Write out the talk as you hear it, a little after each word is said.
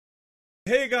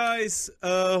Hey guys,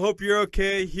 hope you're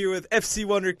okay. Here with FC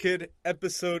Wonderkid,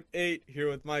 episode 8. Here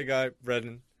with my guy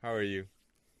Brendan. How are you?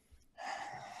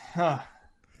 Huh.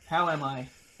 How am I?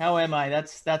 How am I?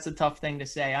 That's a tough thing to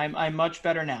say. I'm much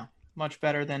better now. Much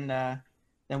better than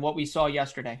what we saw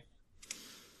yesterday.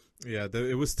 Yeah,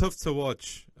 it was tough to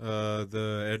watch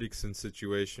the Eriksson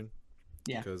situation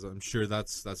Yeah. because I'm sure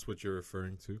that's what you're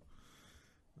referring to.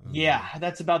 Yeah, Um,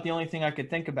 that's about the only thing I could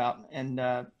think about, and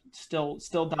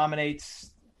still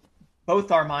dominates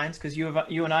both our minds because you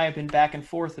and I have been back and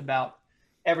forth about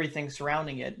everything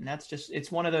surrounding it, and that's just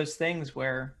it's one of those things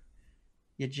where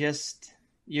you just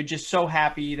you're just so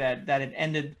happy that it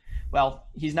ended. Well,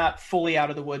 he's not fully out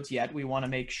of the woods yet. We want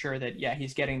to make sure that yeah,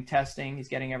 he's getting testing, he's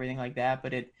getting everything like that,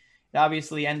 but it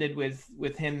obviously ended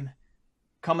with him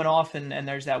coming off, and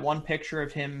there's that one picture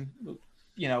of him,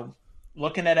 you know,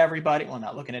 looking at everybody. Well,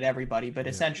 not looking at everybody, but yeah,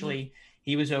 essentially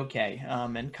he was okay,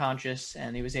 and conscious,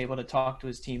 and he was able to talk to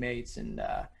his teammates, and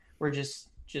we're just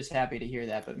happy to hear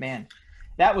that. But man,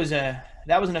 that was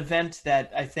an event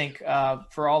that I think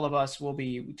for all of us we'll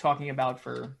be talking about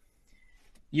for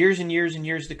years and years and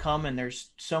years to come. And there's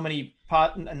so many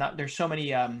there's so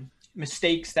many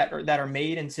mistakes that are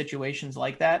made in situations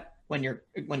like that when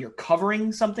you're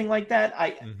covering something like that.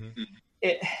 hmm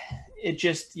It it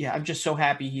just yeah, I'm just so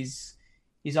happy he's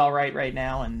all right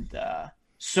now, and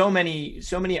so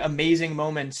many amazing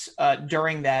moments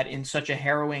during that in such a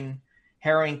harrowing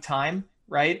time,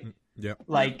 right? yeah,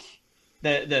 Like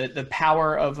the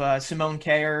power of Simone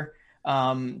Kjaer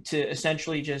to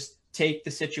essentially just take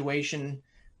the situation,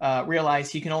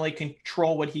 realize he can only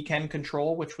control what he can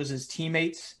control, which was his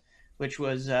teammates, which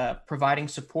was providing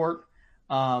support.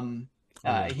 Um, oh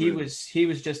yeah, he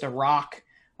was just a rock,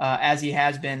 as he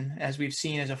has been, as we've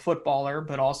seen as a footballer,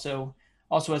 but also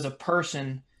as a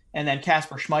person, and then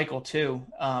Casper Schmeichel too.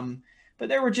 But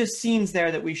there were just scenes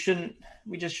there that we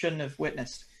just shouldn't have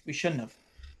witnessed. We shouldn't have.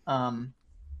 Um,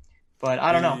 but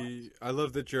I don't know. I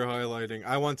love that you're highlighting.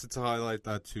 I wanted to highlight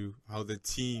that too. How the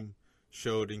team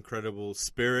showed incredible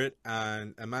spirit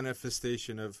and a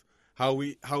manifestation of how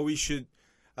we should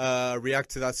react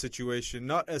to that situation,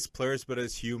 not as players but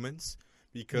as humans.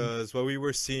 Mm, Because what we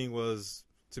were seeing was,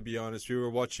 to be honest, we were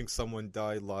watching someone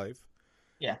die live,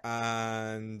 yeah,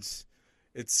 and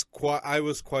it's quite. I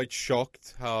was quite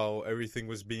shocked how everything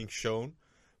was being shown,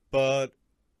 but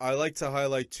I like to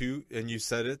highlight too, and you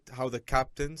said it, how the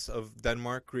captains of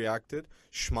Denmark reacted.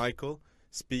 Schmeichel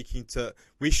speaking to,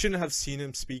 we shouldn't have seen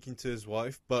him speaking to his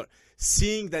wife, but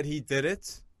seeing that he did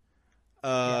it,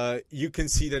 yeah, you can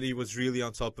see that he was really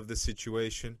on top of the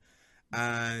situation,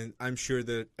 and I'm sure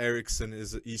that Eriksson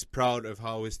he's proud of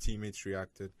how his teammates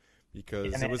reacted yeah,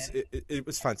 because man. it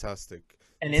was fantastic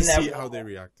And to in see that how they wall,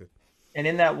 reacted. and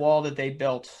in that wall that they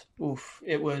built, oof,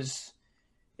 it was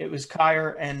Kyer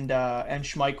and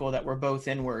Schmeichel that were both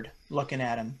inward, looking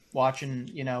at him, watching,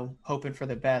 hoping for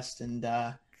the best, and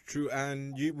True,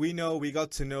 and we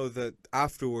got to know that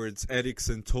afterwards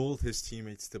Eriksson told his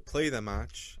teammates to play the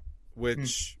match, mm,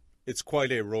 which it's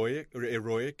quite heroic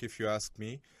if you ask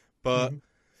me. But mhm.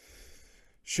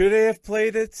 should they have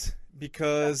played it?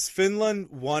 Because Finland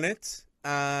won it,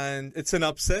 and it's an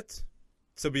upset.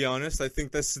 To be honest, I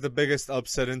think this is the biggest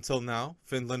upset until now.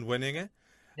 Finland winning it,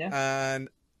 Yeah, and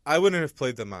I wouldn't have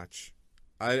played the match.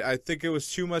 I think it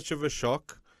was too much of a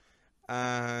shock,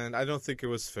 and I don't think it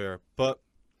was fair. But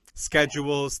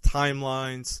schedules,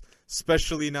 timelines,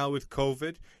 especially now with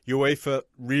COVID, UEFA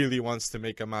really wants to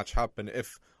make a match happen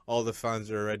if all the fans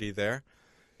are already there.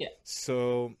 yeah.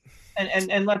 So,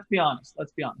 And let's be honest.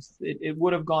 It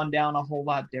would have gone down a whole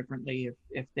lot differently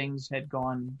if things had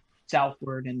gone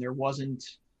southward, and there wasn't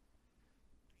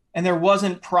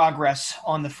progress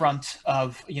on the front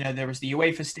of, there was the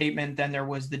UEFA statement, then there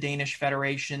was the Danish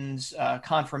Federation's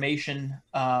confirmation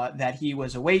that he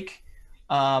was awake.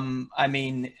 I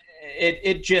mean,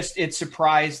 it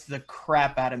surprised the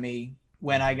crap out of me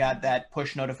when I mhm. got that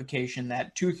push notification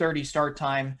that 2:30 start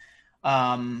time.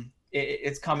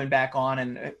 It's coming back on,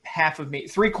 and half of me,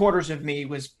 three-quarters of me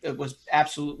was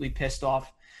absolutely pissed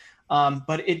off.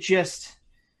 But it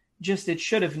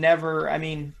should have never. I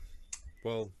mean,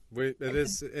 Well,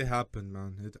 it happened,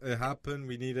 man. It happened.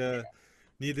 We need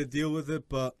to deal with it,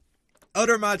 but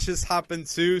other matches happen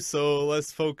too. So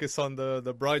let's focus on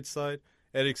the bright side.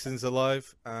 Eriksson's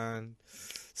alive, and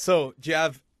so do you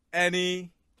have any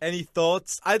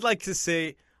thoughts? I'd like to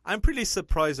say I'm pretty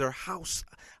surprised at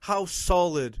how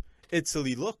solid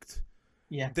Italy looked.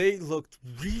 yeah. They looked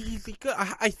really good.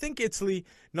 I think Italy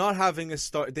not having a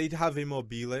start, they'd have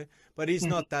Immobile, but he's Mhm.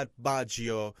 not that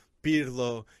Baggio,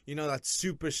 Pirlo, that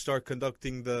superstar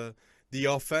conducting the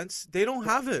offense. They don't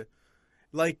have it.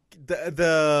 like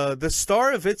the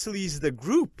star of Italy is the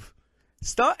group.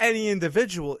 It's not any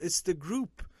individual. It's the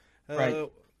group. Right.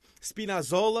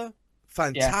 Spinazzola, Yeah.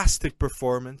 fantastic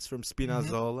performance from Hmm.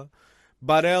 Spinazzola.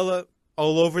 Barella,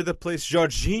 all over the place.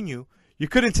 Jorginho, you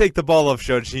couldn't take the ball off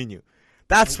Jorginho.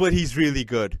 That's Nope. what he's really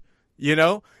good. You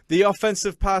know, the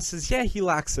offensive passes, yeah, he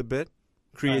lacks a bit,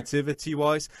 Right. creativity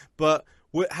wise, but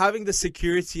with having the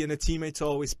security and a teammate to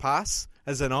always pass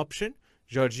as an option,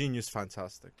 Jorginho's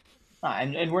fantastic.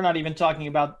 And we're not even talking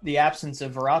about the absence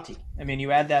of Verratti. I mean,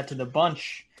 you add that to the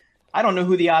bunch. I don't know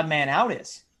who the odd man out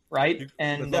is, right? But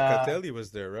And Locatelli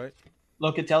was there, right?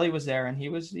 Locatelli was there, and he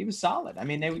was solid. I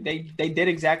mean, they did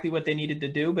exactly what they needed to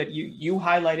do. But you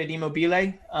highlighted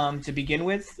Immobile to begin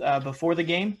with before the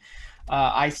game.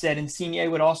 I said Insigne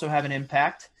would also have an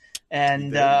impact, He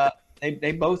and did.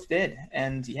 they both did.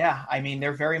 And yeah, I mean,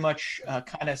 they're very much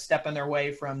kind of stepping their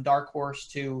way from dark horse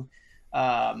to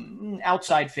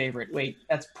outside favorite. Wait,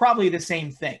 that's probably the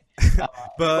same thing. Uh,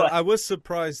 But but I was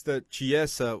surprised that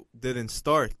Chiesa didn't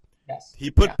start. yes, He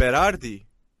yeah, put Berardi,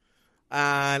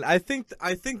 and I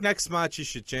think next match he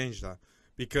should change that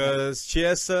yeah, because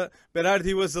Chiesa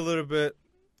Berardi was a little bit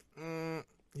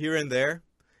here and there.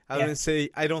 yeah.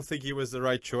 I don't think he was the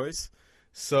right choice.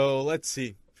 So let's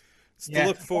see. It's to Yeah.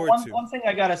 look Well, forward one to. one thing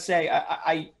I gotta say,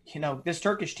 this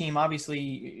Turkish team, obviously,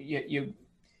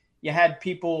 you had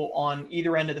people on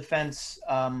either end of the fence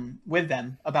with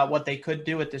them about what they could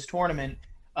do at this tournament.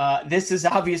 This is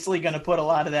obviously going to put a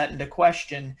lot of that into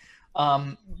question,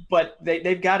 um, but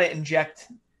they've got to inject.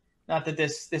 Not that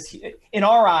this in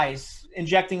our eyes,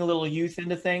 injecting a little youth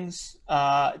into things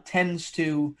tends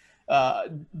to uh,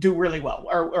 do really well,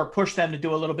 or push them to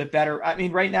do a little bit better. I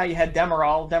mean, right now you had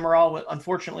Demiral. Demiral,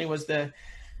 unfortunately, was the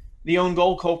own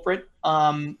goal culprit.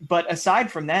 But aside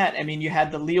from that, I mean, you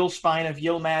had the Lille spine of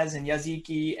Yilmaz and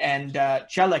Yaziki and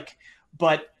Celik,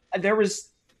 but there was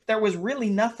really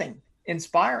nothing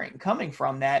inspiring coming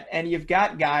from that. And you've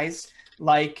got guys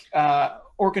like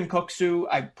Orkun Koksu,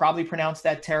 I probably pronounced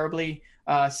that terribly,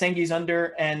 Sengiz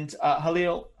Under, and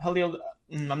Halil.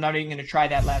 I'm not even going to try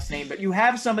that last name, but you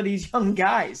have some of these young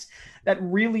guys that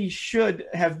really should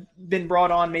have been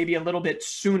brought on maybe a little bit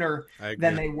sooner I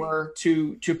than agree. they were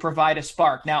to provide a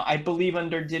spark. Now, I believe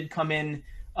Under did come in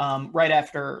right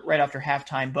after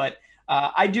halftime, but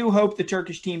I do hope the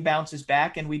Turkish team bounces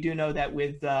back, and we do know that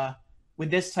with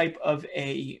this type of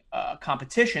a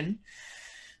competition,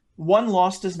 one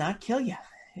loss does not kill you.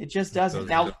 It just It doesn't.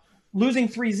 doesn't. Now, losing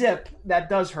 3-zip, that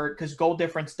does hurt because goal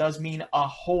difference does mean a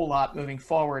whole lot moving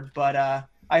forward. But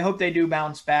I hope they do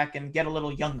bounce back and get a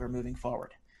little younger moving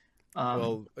forward. Um,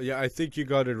 Well, yeah, I think you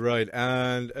got it right.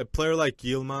 And a player like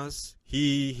Yilmaz,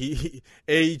 he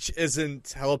age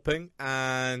isn't helping,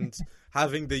 and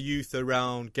having the youth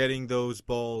around, getting those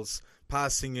balls,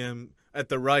 passing him at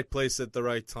the right place at the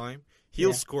right time, he'll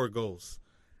yeah, score goals.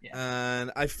 yeah,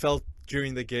 And I felt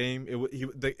during the game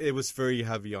it was very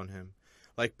heavy on him,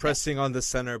 like yeah, pressing on the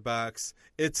center backs.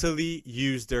 Italy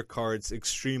used their cards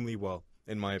extremely well,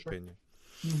 in my sure. opinion.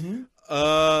 Hmm.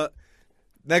 Uh,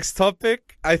 Next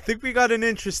topic. I think we got an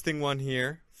interesting one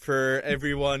here for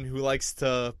everyone who likes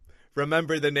to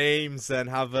remember the names and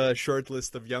have a short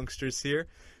list of youngsters here.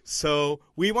 So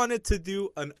we wanted to do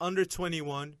an under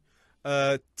 21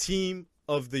 team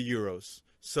of the Euros.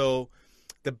 So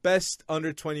the best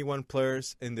under 21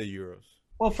 players in the Euros.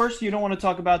 Well, first, you don't want to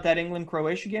talk about that England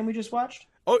Croatia game we just watched.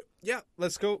 Oh yeah,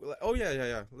 let's go. Oh yeah, yeah,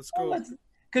 yeah. Let's Well, go. let's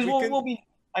because We we'll can. be.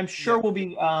 I'm Yeah. sure we'll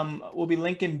be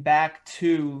linking back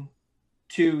to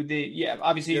the yeah.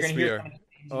 Obviously, you're Yes, going to we hear are. some of the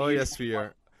names Oh we yes, usually we want.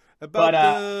 are. But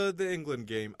About the England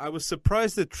game, I was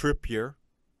surprised that Trippier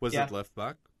was yeah. at left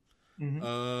back. Hmm.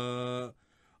 Uh,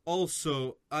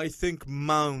 Also, I think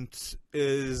Mount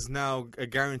is now a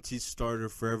guaranteed starter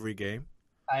for every game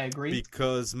I agree.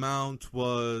 because Mount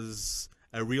was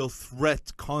a real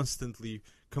threat constantly,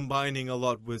 combining a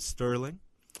lot with Sterling.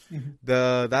 Hmm.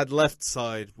 That left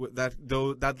side,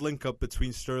 that link up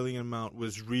between Sterling and Mount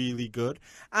was really good,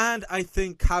 and I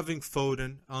think having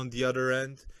Foden on the other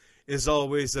end is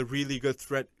always a really good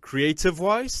threat, creative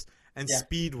wise and Yeah.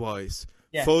 speed wise.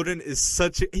 Yeah. Foden is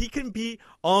he can be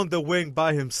on the wing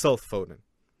by himself. Foden,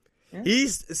 Yeah.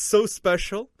 he's so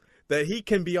special that he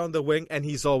can be on the wing and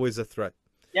he's always a threat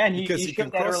Yeah, and because he he can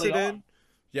showed that cross early it on. in.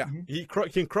 Yeah, Hmm.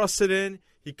 can cross it in.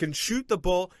 He can shoot the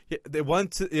ball. It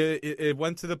went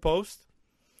to the post.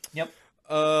 Yep.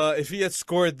 If he had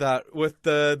scored that with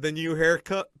the new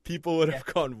haircut, people would Yeah. have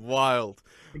gone wild.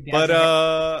 Big But dancing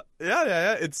hair. yeah,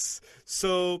 yeah, yeah. It's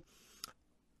so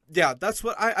yeah. That's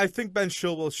what I think. Ben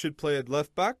Chilwell should play at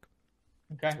left back.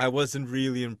 Okay. I wasn't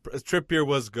really impressed. Trippier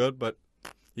was good, but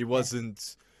he Yeah.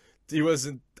 wasn't. He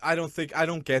wasn't. I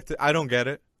don't get it. I don't get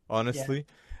it, Yeah. honestly.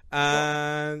 Well,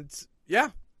 And yeah,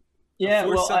 yeah.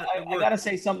 force Well, center it I got worked. to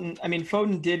say something. I mean,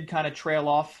 Foden did kind of trail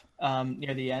off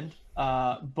near the end.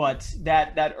 But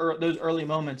those early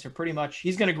moments are pretty much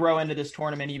he's going to grow into this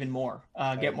tournament even more,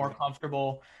 I get more agree.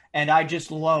 comfortable. And I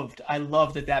loved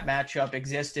that matchup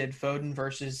existed. Foden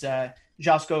versus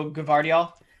Josko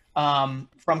Gvardiol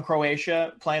from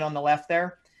Croatia playing on the left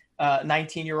there.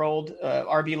 19-year-old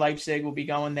RB Leipzig will be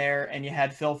going there, and you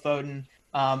had Phil Foden,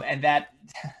 and that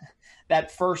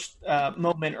that first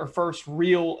moment or first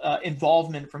real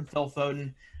involvement from Phil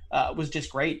Foden was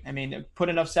just great. I mean, put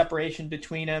enough separation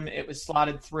between them. It was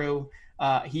slotted through.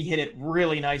 He hit it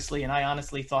really nicely, and I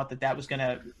honestly thought that was going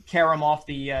to carry him off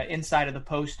the inside of the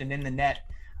post and in the net.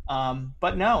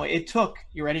 But no, it took.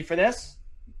 You ready for this?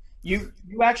 You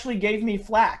actually gave me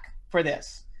flack for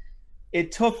this.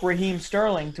 It took Raheem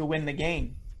Sterling to win the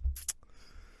game.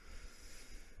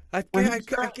 Raheem I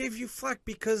Sterling. gave you flack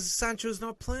because Sancho's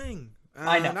not playing.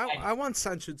 I know. And I want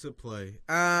Sancho to play.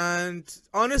 And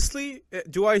honestly,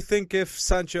 do I think if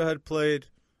Sancho had played,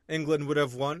 England would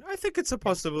have won? I think it's a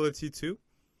possibility too.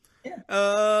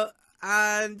 Yeah.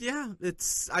 And yeah,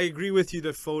 I agree with you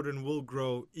that Foden will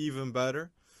grow even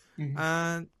better.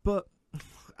 Mm-hmm. But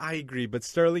I agree. But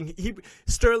Sterling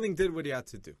did what he had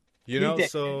to do. You He know, did.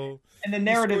 so And the he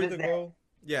narrative scored is the there. goal.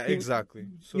 Yeah, He, exactly.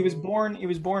 So he was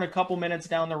born a couple minutes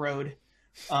down the road,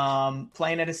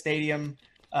 playing at a stadium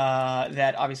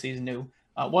that obviously is new.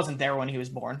 Wasn't there when he was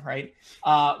born, right?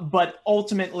 But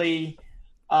ultimately,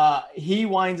 he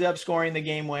winds up scoring the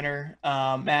game winner,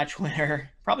 match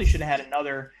winner. Probably should have had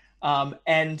another.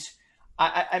 And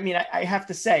I mean, I have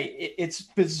to say, it's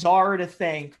bizarre to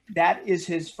think that is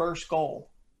his first goal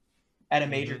at a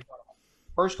major mhm. tournament.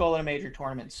 First goal at a major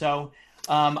tournament. So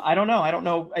I don't know. I don't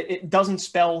know. It doesn't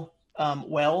spell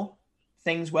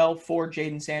things well for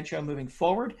Jadon Sancho moving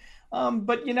forward.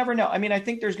 But you never know. I mean, I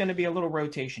think there's going to be a little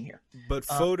rotation here. But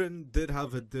Uh, Foden did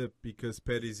have a dip because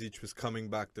Perisic was coming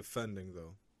back defending,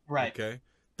 though. right. Okay,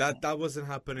 that wasn't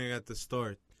happening at the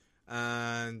start,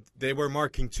 and they were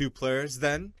marking two players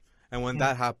then. And when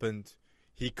that happened,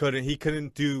 he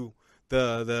couldn't do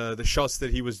the shots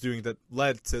that he was doing that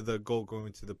led to the goal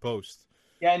going to the post.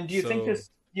 Yeah. And So do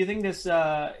you think this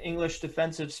English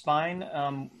defensive spine,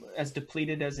 as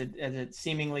depleted as it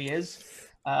seemingly is,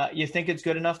 you think it's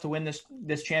good enough to win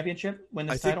this championship, win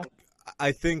I this title? think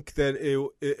I think that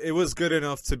it was good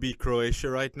enough to beat Croatia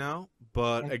right now,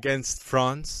 but against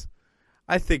France,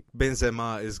 I think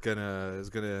Benzema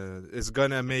is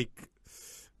gonna make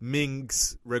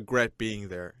Mings regret being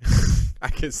there. I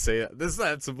can say it.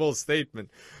 That's a bold statement,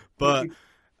 but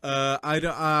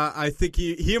I think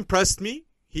he impressed me.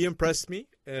 He impressed me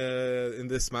in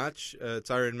this match,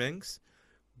 Tyron Mings,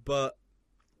 but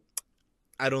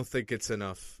I don't think it's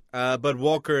enough. But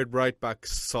Walker at right back,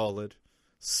 solid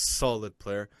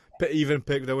player. Even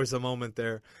Pick, there was a moment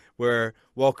there where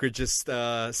Walker just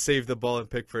saved the ball and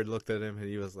Pickford looked at him and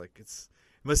he was like, it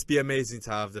must be amazing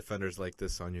to have defenders like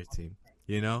this on your team.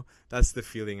 You know, that's the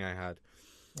feeling I had.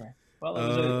 Right. Well, it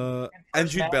was a And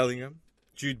first Jude match, Bellingham,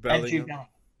 Jude and Jude Bellingham. Bellingham.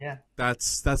 Yeah,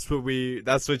 That's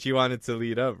what you wanted to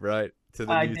lead up, right, to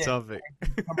the I new did. topic.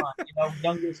 Come on,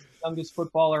 youngest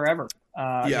footballer ever,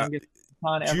 Yeah, youngest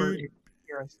icon ever. Jude.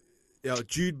 Yeah,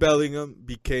 Jude Bellingham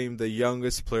became the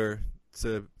youngest player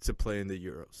to play in the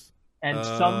Euros. And And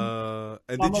some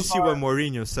did you of see what our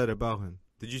Mourinho said about him?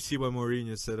 Did you see what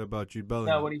Mourinho said about Jude no,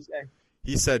 Bellingham? what do you say?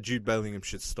 He said Jude Bellingham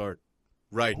should start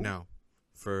right now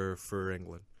for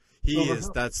England. He Over is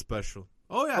who? that special.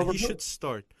 Oh yeah, Over he who? should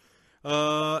start.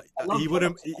 I love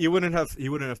He wouldn't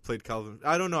have played Calvin.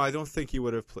 I don't know. I don't think he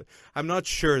would have played. I'm not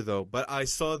sure though. But I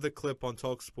saw the clip on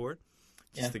TalkSport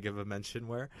just Yeah. to give a mention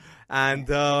where,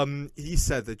 and he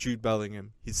said that Jude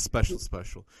Bellingham, he's special.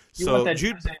 You want So that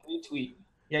Jude, Jose retweet?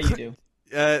 Yeah, you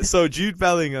do. so Jude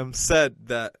Bellingham said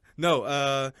that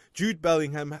no, Jude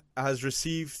Bellingham has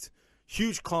received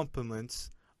huge compliments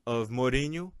of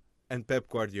Mourinho and Pep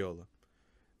Guardiola,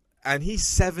 and he's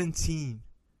 17.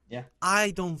 Yeah.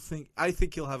 I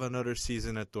think he'll have another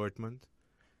season at Dortmund,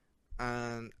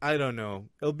 and I don't know.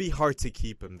 It'll be hard to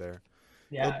keep him there.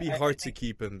 It'll Yeah. be hard to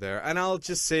keep him there, and I'll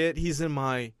just say it. He's in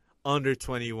my under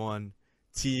 21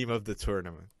 team of the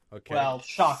tournament. Okay. Well,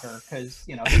 shocker, because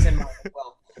he's in mine as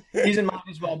well. He's in mine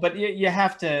as well. But you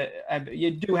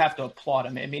do have to applaud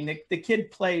him. I mean, the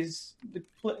kid plays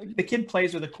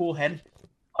with a cool head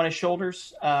on his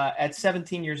shoulders. At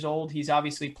 17 years old, he's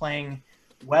obviously playing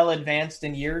well advanced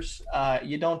in years.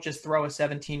 You don't just throw a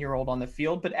 17-year-old on the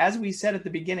field. But as we said at the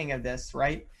beginning of this,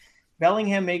 right?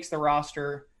 Bellingham makes the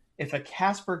roster. If a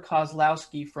Kasper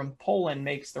Kozlowski from Poland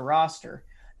makes the roster,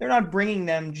 bringing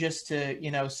them just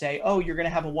to say, oh, you're going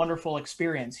to have a wonderful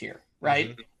experience here, right?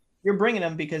 Mm-hmm. You're bringing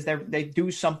them because they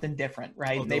do something different,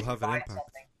 right? Oh, They they'll have an provide impact.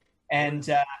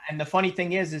 something. And the funny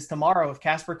thing is tomorrow, if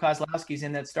Kasper Kozlowski's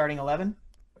in that starting 11,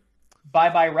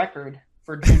 bye record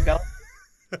for Jude Bellingham.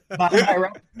 Bye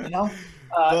record, Not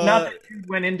But that Jude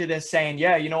went into this saying,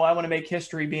 yeah, I want to make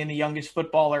history being the youngest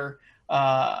footballer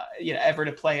ever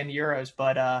to play in the Euros,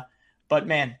 but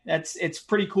man, it's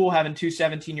pretty cool having two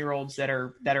 17-year-olds that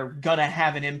are gonna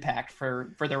have an impact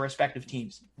for their respective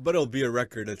teams. but it'll be a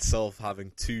record itself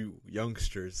having two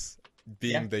youngsters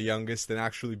being the youngest and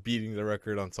actually beating the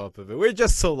record on top of it. We're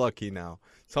just so lucky now.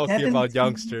 Talking about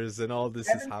youngsters and all this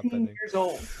is 17 happening. years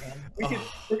old, man.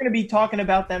 We're going to be talking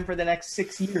about them for the next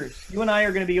 6 years. You and I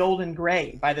are going to be old and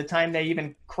gray by the time they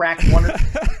even crack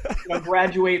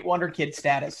graduate Wonderkid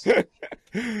status.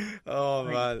 Oh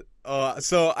man.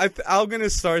 So I'm gonna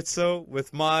start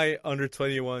with my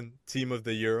under-21 team of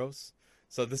the Euros.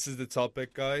 So this is the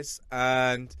topic, guys,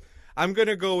 and I'm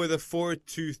gonna go with a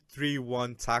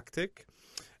 4-2-3-1 tactic.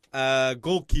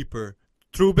 Goalkeeper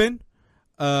Trubin,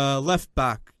 left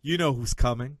back. You know who's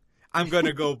coming. I'm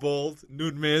gonna go bold.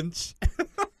 Nunes.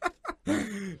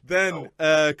 Then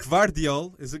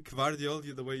Gvardiol. Is it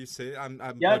Gvardiol? The way you say it? I'm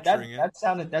butchering it.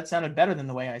 That sounded better than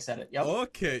the way I said it. Yep.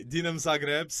 Okay, Dinamo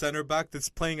Zagreb, center back that's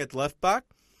playing at left back.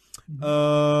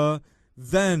 Mm-hmm.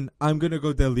 Then I'm gonna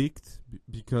go De Ligt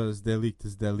because De Ligt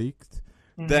is De Ligt.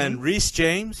 Mm-hmm. Then Reece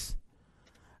James,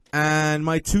 and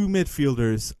my two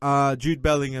midfielders, Jude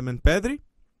Bellingham and Pedri,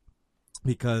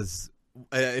 because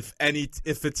if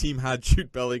a team had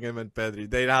Jude Bellingham and Pedri,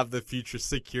 they'd have the future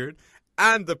secured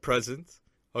and the present.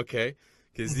 Okay,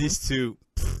 because these two,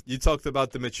 you talked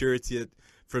about the maturity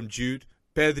from Jude.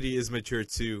 Pedri is mature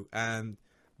too, and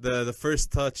the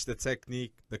first touch, the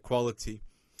technique, the quality,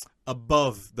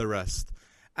 above the rest.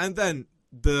 And then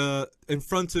in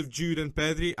front of Jude and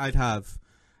Pedri, I'd have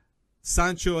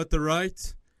Sancho at the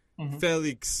right,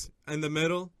 Felix in the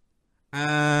middle,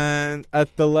 and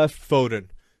at the left, Foden.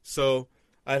 So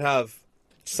I'd have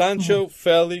Sancho,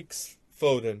 Felix,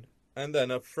 Foden, and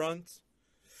then up front,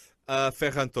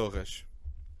 Ferran Torres.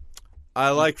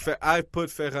 I put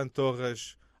Ferran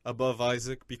Torres above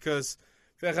Isaac because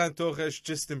Ferran Torres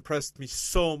just impressed me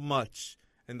so much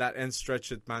in that end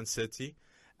stretch at Man City,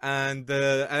 and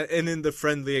in the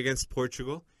friendly against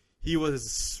Portugal, he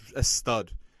was a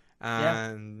stud.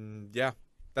 And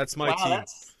that's my team.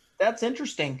 That's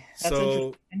interesting.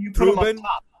 So and you put him up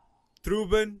top.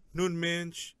 Trubin,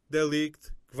 Nunes, De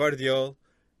Ligt, Gvardiol,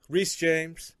 Reece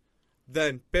James,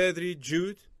 then Pedri,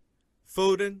 Jude,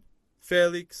 Foden,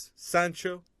 Felix,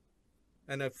 Sancho,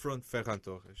 and up front Ferran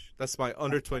Torres. That's my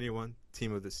under-21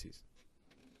 team of the season.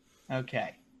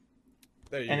 Okay.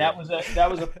 There you and go. that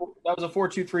was a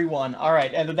 4-2-3-1. All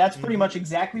right, and that's pretty much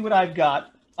exactly what I've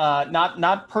got.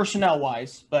 Not personnel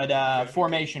wise, but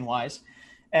formation wise.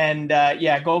 And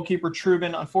goalkeeper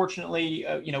Trubin. Unfortunately,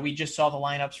 we just saw the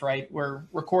lineups. Right, we're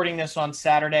recording this on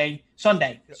Sunday. So,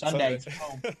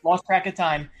 lost track of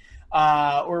time.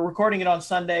 We're recording it on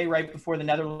Sunday, right before the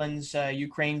Netherlands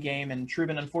Ukraine game, and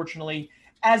Trubin, unfortunately,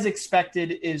 as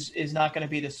expected, is not going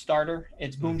to be the starter.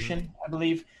 It's Boomshin, I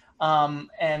believe.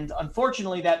 And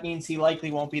unfortunately, that means he likely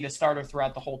won't be the starter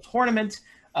throughout the whole tournament.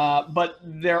 But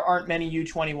there aren't many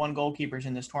U21 goalkeepers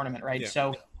in this tournament, right? Yeah.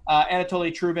 So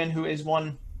Anatoly Trubin, who is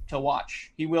one to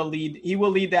watch, he will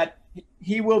lead that.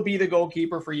 He will be the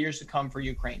goalkeeper for years to come for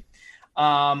Ukraine.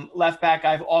 Left back,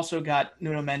 I've also got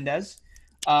Nuno Mendes.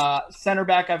 Center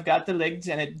back, I've got De Ligt,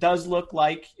 and it does look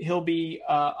like he'll be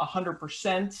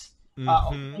 100%,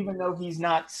 even though he's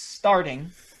not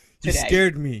starting. Today.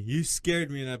 You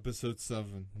scared me in episode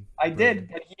 7. I did,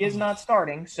 but he is not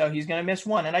starting, so he's going to miss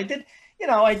one. And I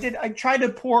tried to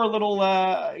pour a little,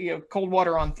 cold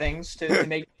water on things to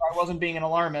make sure I wasn't being an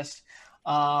alarmist.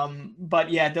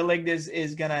 But yeah, De Ligt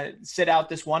is going to sit out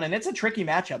this one, and it's a tricky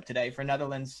matchup today for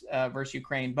Netherlands versus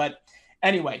Ukraine. But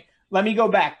anyway, let me go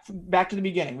back to the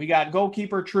beginning. We got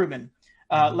goalkeeper Trubin,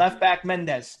 left back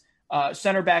Mendes,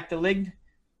 center back De Ligt,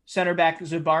 center back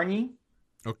Zabarny.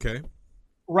 Okay.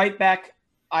 Right back,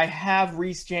 I have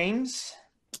Reece James,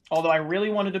 although I really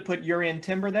wanted to put Urian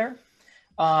Timber there,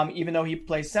 even though he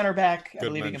plays center back. I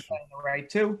believe he can play on the right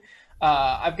too.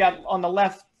 I've got on the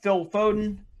left Phil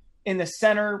Foden. In the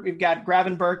center, we've got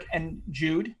Gravenberch and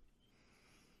Jude.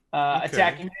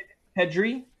 Attacking mid,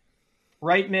 Pedri.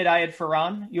 Right mid, I had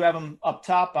Ferran. You have him up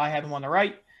top. I have him on the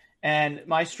right. And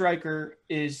my striker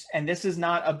is, and this is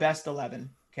not a best 11.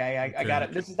 Okay, I got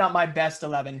it. This is not my best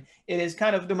 11. It is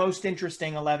kind of the most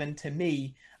interesting 11 to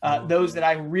me. Those that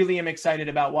I really am excited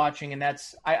about watching, and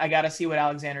that's I got to see what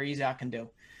Alexander Isak can do.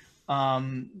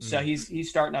 So he's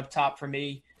starting up top for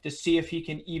me. to see if he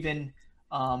can even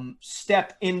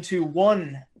step into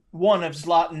one of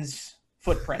Zlatan's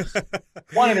footprints.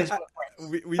 One of his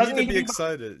footprints. We need to be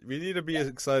excited. We need to be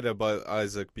excited about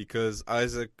Isaac, because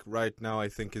Isaac right now, I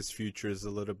think his future is a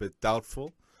little bit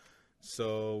doubtful.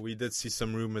 So we did see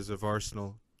some rumors of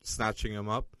Arsenal snatching him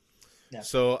up. Yeah.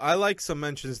 So I like some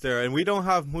mentions there, and we don't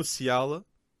have Musiala.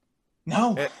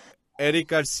 No. Eric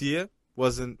Garcia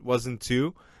wasn't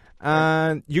too,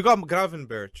 and you got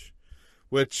Gravenberch,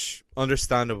 which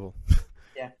understandable.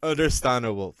 Yeah.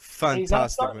 Understandable. Fantastic. He's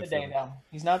not starting today, though.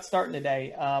 He's not starting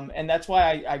today, and that's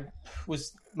why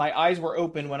my eyes were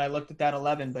open when I looked at that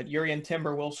 11. But Jurrien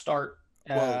Timber will start.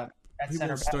 At he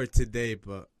center won't back. start today,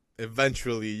 but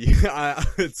eventually,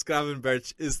 it's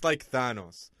Gravenberch. It's like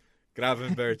Thanos.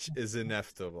 Gravenberch is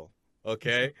inevitable.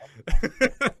 Okay,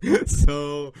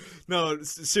 so no,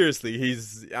 seriously,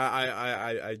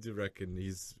 I do reckon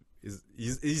he's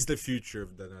the future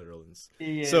of the Netherlands.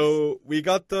 So we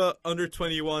got the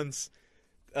under-21s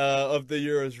of the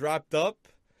Euros wrapped up.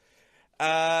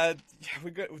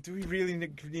 Do we really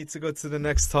need to go to the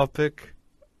next topic?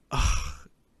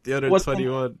 The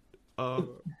under-21.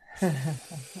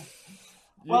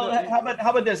 Well, how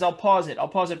about this? I'll pause it. I'll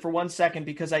pause it for 1 second,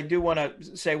 because I do want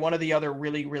to say one of the other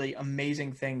really, really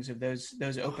amazing things of those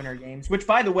opener games, which,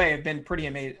 by the way, have been pretty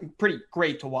amazing, pretty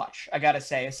great to watch. I got to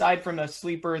say, aside from the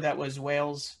sleeper that was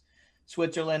Wales,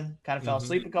 Switzerland, kind of fell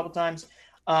asleep a couple times.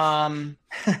 I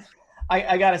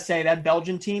got to say that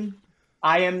Belgian team,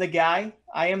 I am the guy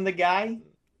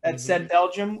that said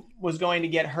Belgium was going to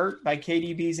get hurt by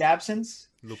KDB's absence.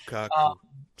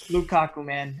 Lukaku,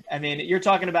 man. I mean, you're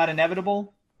talking about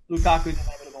inevitable. Lukaku's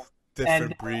inevitable.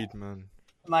 Different breed, man.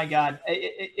 My God,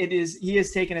 it is. He has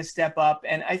taken a step up,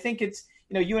 and I think it's,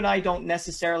 you and I don't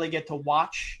necessarily get to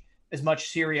watch as much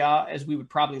Serie A as we would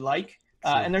probably like,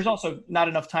 and there's also not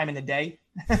enough time in the day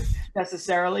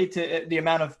necessarily to the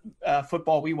amount of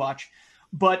football we watch.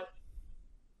 But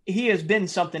he has been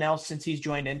something else since he's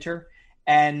joined Inter,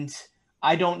 and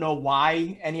I don't know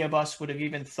why any of us would have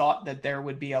even thought that there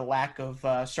would be a lack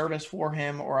of service for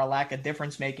him or a lack of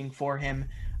difference making for him.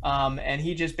 And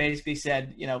he just basically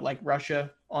said, like Russia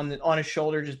on his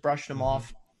shoulder, just brushed him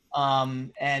off.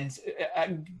 And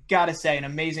I gotta say, an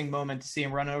amazing moment to see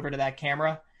him run over to that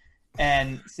camera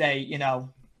and say,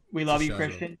 we love you,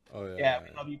 Christian. Oh, yeah,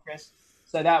 we love you, Chris.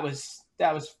 So that was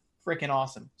freaking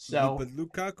awesome. So, but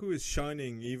Lukaku is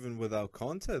shining even without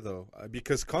Conte, though,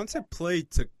 because Conte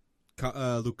played to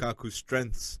Lukaku's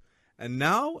strengths, and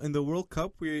now in the World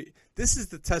Cup, this is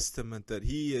the testament that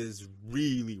he is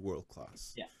really world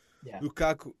class. Yeah.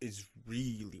 Lukaku is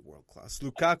really world class.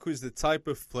 Lukaku is the type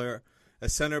of player a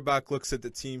center back looks at the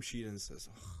team sheet and says,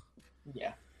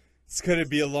 "Yeah, it's gonna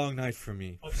be a long night for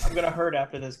me. I'm gonna hurt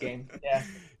after this game." Yeah,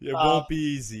 it won't be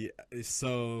easy.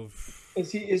 So,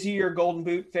 is he your Golden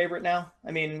Boot favorite now?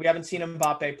 I mean, we haven't seen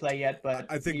Mbappe play yet, but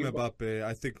I think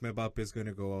Mbappe is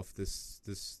gonna go off this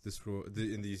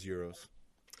in these Euros.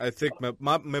 I think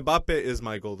Mbappe is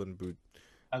my Golden Boot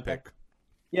pick.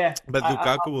 Yeah, but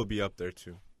Lukaku will be up there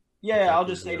too. Yeah, I'll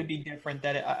just say to be different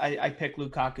that I pick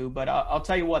Lukaku, but I'll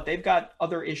tell you what, they've got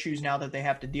other issues now that they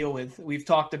have to deal with. We've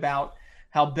talked about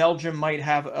how Belgium might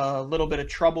have a little bit of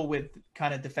trouble with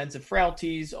kind of defensive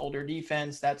frailties, older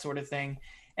defense, that sort of thing.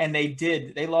 And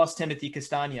they lost Timothy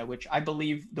Castagna, which I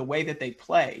believe the way that they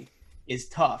play is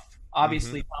tough.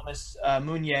 Obviously, Thomas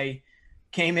Meunier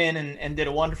came in and did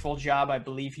a wonderful job. I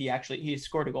believe he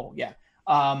scored a goal. Yeah.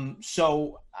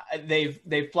 So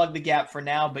they've plugged the gap for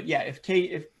now, but yeah, if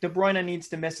De Bruyne needs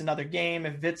to miss another game,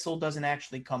 if Witsel doesn't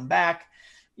actually come back,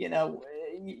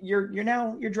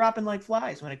 you're dropping like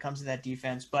flies when it comes to that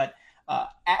defense. But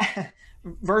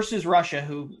versus Russia,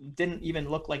 who didn't even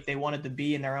look like they wanted to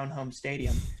be in their own home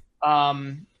stadium,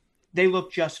 they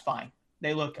look just fine.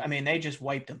 They just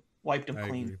wiped them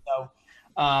clean. Agree. So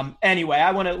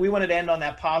anyway, we wanted to end on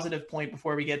that positive point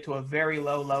before we get to a very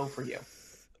low for you.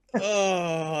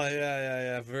 Oh,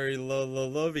 yeah. Very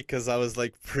low, because I was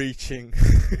like preaching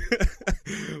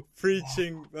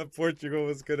that Portugal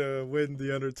was going to win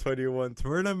the under-21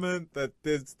 tournament, that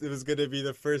it was going to be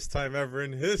the first time ever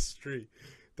in history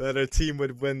that a team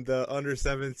would win the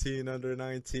under-17,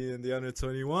 under-19, and the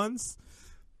under-21s.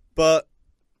 But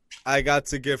I got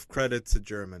to give credit to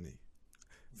Germany.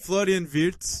 Florian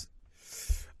Wirtz,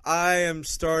 I am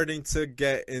starting to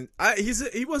get in.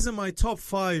 He was in my top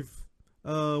 5.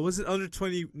 Was it under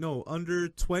 20? No, under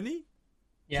 20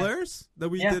 players that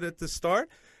we did at the start.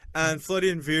 And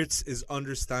Florian Wirtz is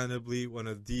understandably one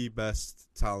of the best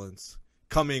talents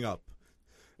coming up.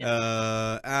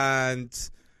 Yeah.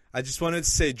 And I just wanted to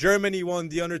say, Germany won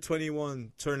the under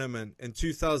 21 tournament in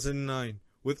 2009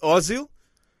 with Ozil.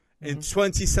 in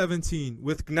 2017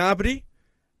 with Gnabry,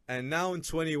 and now in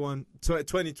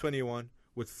 2021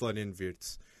 with Florian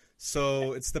Wirtz.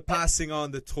 So it's the passing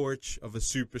on the torch of a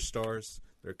superstars.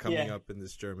 They're coming up in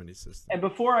this Germany system. And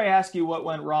before I ask you what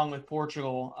went wrong with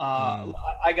Portugal,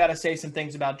 I got to say some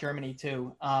things about Germany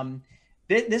too.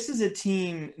 This is a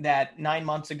team that 9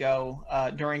 months ago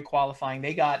during qualifying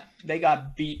they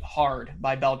got beat hard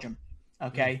by Belgium.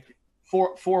 Okay,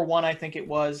 4-1 I think it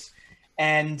was,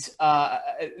 and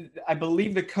I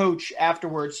believe the coach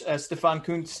afterwards, Stefan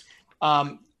Kuntz,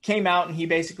 came out and he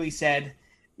basically said,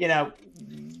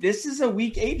 this is a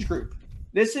weak age group.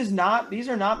 These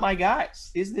are not my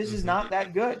guys. This is not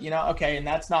that good, Okay, and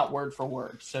that's not word for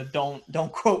word, so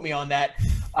don't quote me on that.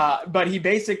 But he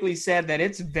basically said that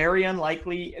it's very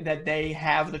unlikely that they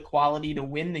have the quality to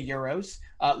win the Euros,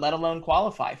 let alone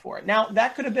qualify for it. Now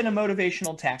that could have been a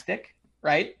motivational tactic,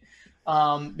 right?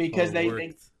 Because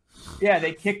they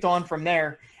kicked on from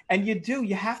there, and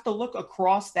you have to look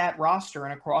across that roster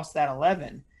and across that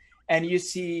 11. And you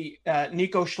see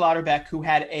Nico Schlotterbeck, who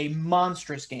had a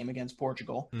monstrous game against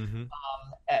Portugal. Mm-hmm.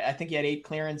 I think he had 8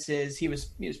 clearances. He was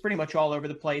pretty much all over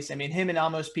the place. I mean, him and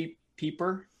Amos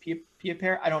Pieper,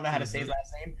 I don't know how to say his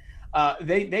last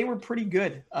name. They were pretty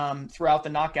good throughout the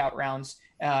knockout rounds,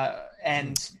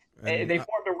 and they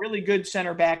formed a really good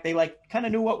center back. They kind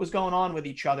of knew what was going on with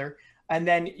each other. And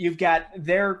then you've got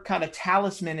their kind of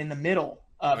talisman in the middle,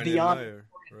 beyond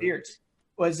Beards,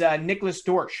 was Nicholas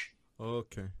Dorsch.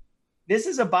 Okay. This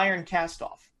is a Bayern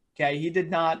cast-off. Okay, he did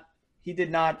not,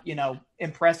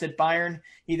 impress at Bayern.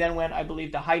 He then went, I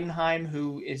believe, to Heidenheim,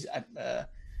 who is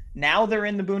now they're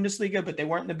in the Bundesliga, but they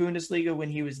weren't in the Bundesliga when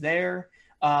he was there.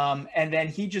 And then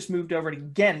he just moved over to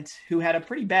Ghent, who had a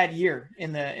pretty bad year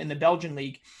in the Belgian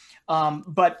league.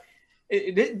 But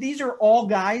these are all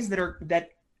guys that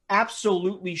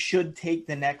absolutely should take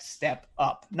the next step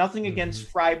up. Nothing against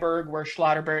Freiburg, where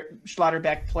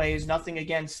Schlotterbeck plays. Nothing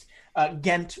against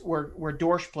Ghent, where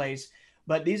Dorsch plays.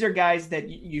 But these are guys that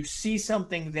you see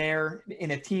something there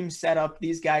in a team setup.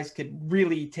 These guys could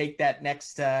really take that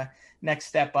next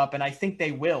step up, and I think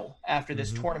they will after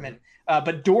this tournament.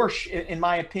 But Dorsch, in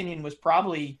my opinion, was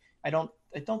probably I don't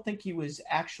think he was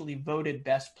actually voted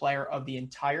best player of the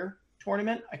entire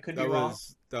tournament. I could be wrong.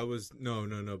 That was no.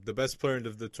 The best player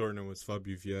of the tournament was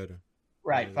Fabio Vieira.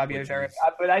 Right, Fabio Vieira.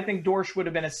 But I think Dorsch would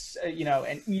have been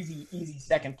an easy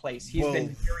second place. He's been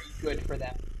very good for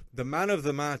them. The man of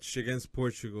the match against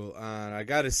Portugal, and I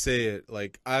gotta say it,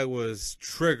 I was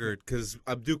triggered because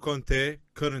Abdou Conte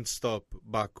couldn't stop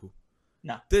Baku.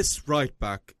 No, this right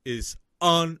back is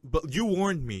but you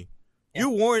warned me. Yeah. You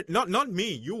warned not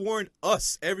me. You warned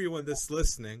us, everyone that's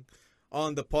listening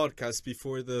on the podcast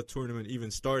before the tournament even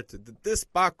started, that this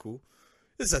Baku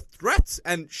is a threat,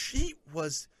 and she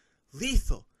was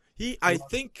lethal. I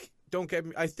think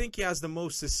he has the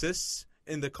most assists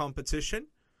in the competition.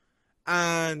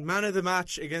 And man of the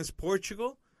match against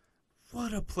Portugal,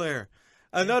 what a player.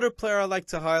 Another player I like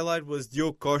to highlight was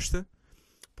Diogo Costa.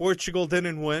 Portugal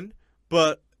didn't win,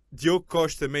 but Diogo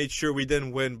Costa made sure we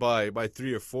didn't win by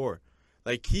 3 or 4.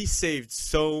 He saved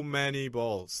so many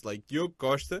balls. Diogo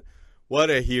Costa, what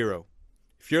a hero.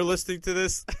 If you're listening to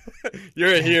this,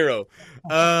 you're a hero.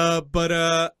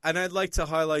 And I'd like to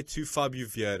highlight too Fabio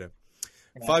Vieira.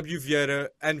 Yeah. Fabio Vieira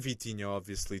and Vitinha,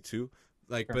 obviously, too.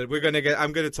 But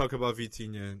I'm gonna talk about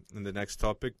Vitinha in the next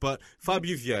topic. But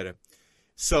Fabio Vieira.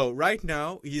 So right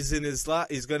now he's in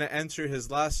he's gonna enter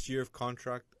his last year of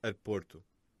contract at Porto.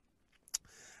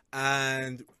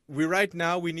 And we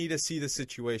need to see the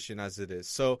situation as it is.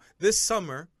 So this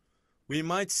summer we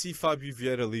might see Fabio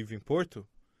Vieira leaving Porto.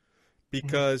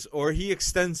 Because or he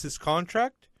extends his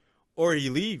contract or he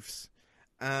leaves.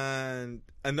 And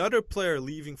another player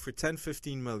leaving for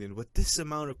 10-15 million with this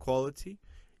amount of quality,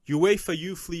 UEFA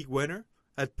Youth League winner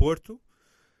at Porto,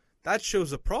 that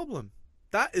shows a problem.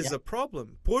 That is a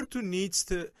problem. Porto needs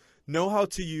to know how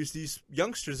to use these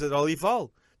youngsters at Olival.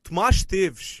 Tomás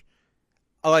Teves.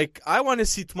 I want to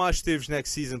see Tomás Teves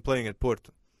next season playing at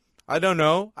Porto. I don't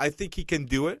know. I think he can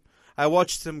do it. I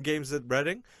watched some games at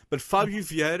Reading. But Fabio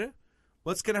Vieira,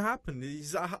 what's going to happen?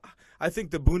 I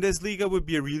think the Bundesliga would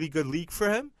be a really good league for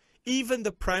him. Even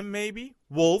the Prem, maybe.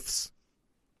 Wolves.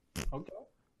 Okay.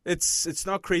 It's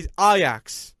not crazy.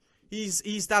 Ajax.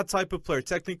 He's that type of player.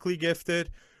 Technically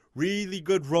gifted. Really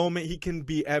good roaming. He can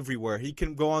be everywhere. He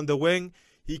can go on the wing.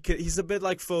 He's a bit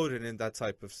like Foden in that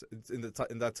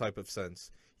type of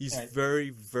sense. He's very,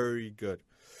 very good.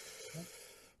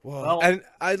 Wow. And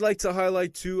I'd like to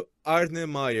highlight too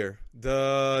Arne Meyer,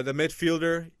 the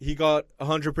midfielder. He got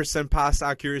 100% pass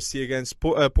accuracy against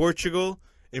Portugal.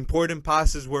 Important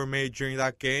passes were made during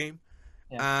that game.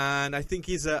 Yeah. and I think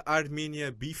he's a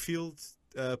Armenia B field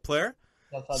player.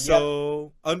 That's,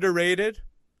 So underrated.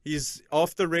 He's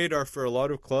off the radar for a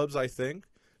lot of clubs, I think.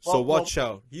 So watch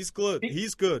out. He's good.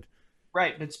 He's good.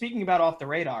 Right, but speaking about off the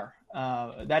radar,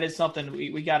 that is something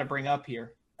we got to bring up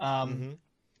here.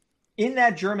 In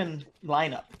that German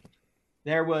lineup,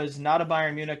 there was not a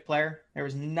Bayern Munich player. There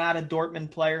was not a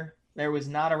Dortmund player. There was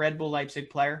not a Red Bull Leipzig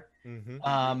player.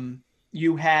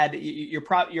 You had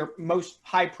your most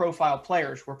high-profile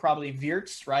players were probably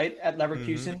Wirtz, right, at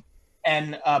Leverkusen,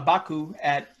 and Baku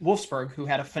at Wolfsburg, who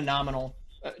had a phenomenal,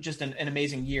 just an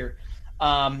amazing year.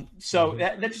 So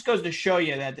that just goes to show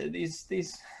you that these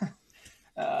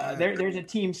there's a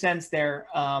team sense there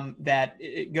that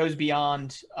it goes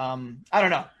beyond. I don't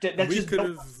know.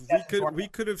 We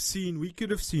could have seen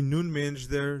Nuno Mendes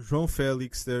there, João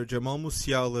Felix there, Jamal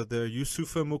Musiala there,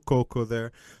 Youssoufa Moukoko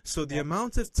there. So the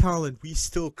amount of talent we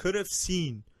still could have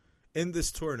seen in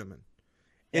this tournament.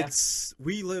 Yeah.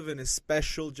 We live in a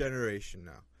special generation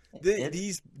now.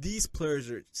 These players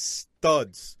are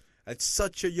studs at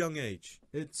such a young age.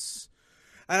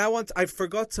 I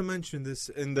forgot to mention this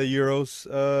in the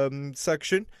Euros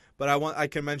section, but I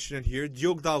can mention it here.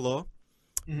 Diogo Dalot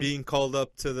being called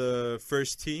up to the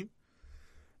first team.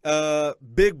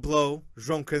 Big blow,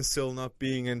 João Cancelo not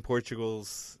being in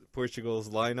Portugal's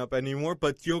lineup anymore.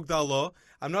 But Diogo Dalot,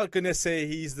 I'm not going to say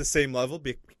he's the same level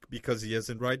because he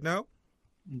isn't right now.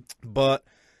 But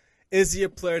is he a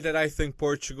player that I think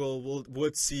Portugal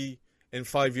would see in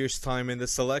 5 years' time in the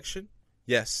selection?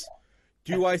 Yes.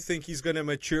 Do I think he's going to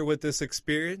mature with this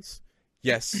experience?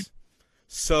 Yes.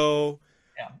 So,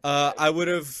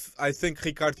 I think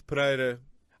Ricardo Pereira,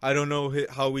 I don't know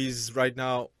how he's right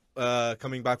now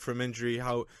coming back from injury,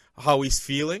 how he's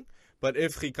feeling. But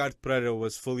if Ricardo Pereira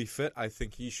was fully fit, I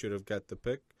think he should have got the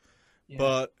pick. Yeah.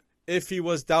 But if he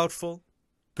was doubtful,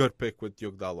 good pick with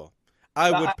Diogo Dalot.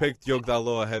 I would pick Diogo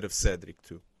Dalot ahead of Cedric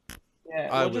too. Yeah,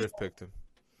 I would have picked him.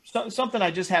 Something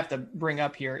I just have to bring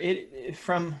up here.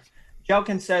 From João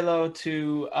Cancelo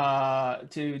to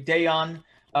Dejan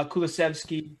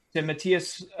Kulusevski to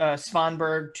Matthias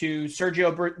Svanberg to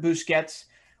Sergio Busquets,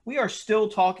 we are still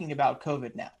talking about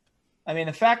COVID now. I mean,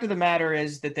 the fact of the matter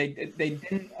is that they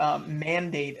didn't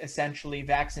mandate essentially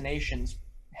vaccinations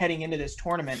heading into this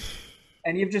tournament,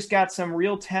 and you've just got some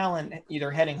real talent either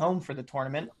heading home for the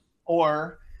tournament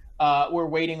or we're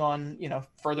waiting on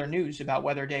further news about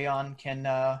whether Dejan can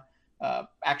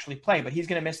actually play, but he's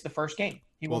going to miss the first game.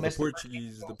 He will miss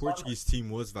the Portuguese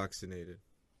team was vaccinated.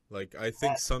 Like I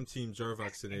think some teams are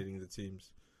vaccinating the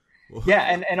teams.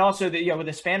 Yeah, and also with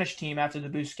the Spanish team after the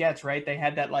Busquets, right? They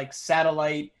had that like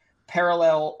satellite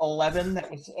parallel 11 that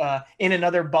was in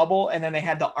another bubble, and then they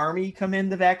had the army come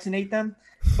in to vaccinate them.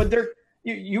 But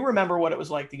you remember what it was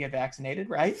like to get vaccinated,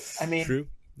 right? I mean, true.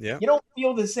 Yeah. You don't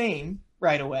feel the same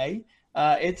right away.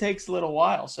 It takes a little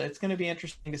while, so it's going to be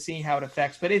interesting to see how it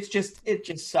affects. But it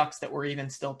just sucks that we're even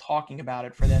still talking about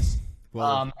it for this,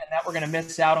 and that we're going to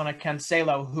miss out on a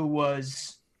Cancelo who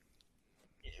was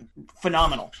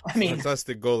phenomenal. I mean,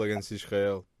 fantastic goal against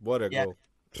Israel. What a goal!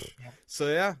 Yeah.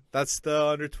 So that's the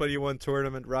under-21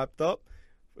 tournament wrapped up.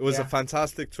 It was a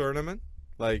fantastic tournament.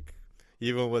 Like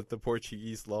even with the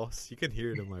Portuguese loss, you can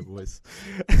hear it in my voice.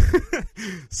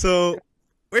 So.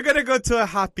 We're going to go to a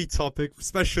happy topic,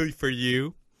 especially for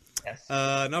you. Yes.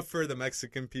 Not for the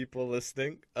Mexican people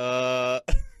listening.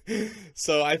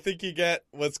 So I think you get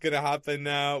what's going to happen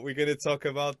now. We're going to talk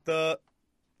about the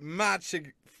match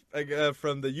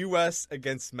from the U.S.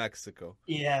 against Mexico.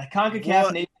 Yeah,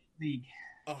 CONCACAF Nations League.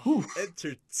 Oh,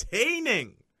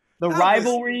 entertaining. The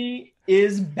rivalry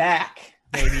is back,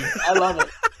 baby. I love it.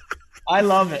 I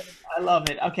love it.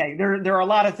 Okay, there are a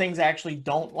lot of things I actually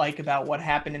don't like about what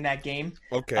happened in that game.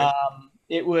 Okay.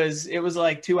 It was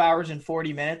like 2 hours and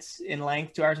 40 minutes in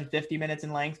length, 2 hours and 50 minutes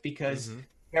in length, because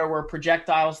there were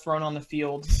projectiles thrown on the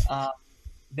field.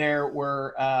 There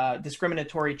were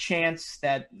discriminatory chants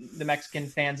that the Mexican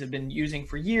fans have been using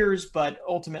for years, but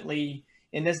ultimately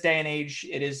in this day and age,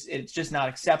 it's just not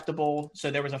acceptable. So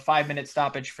there was a 5-minute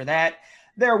stoppage for that.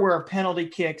 There were penalty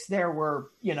kicks. There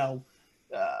were,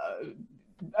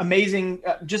 amazing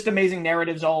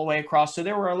narratives all the way across. So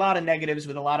there were a lot of negatives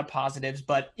with a lot of positives,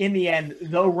 but in the end,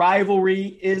 the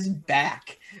rivalry is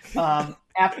back.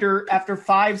 After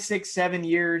 5, 6, 7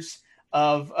 years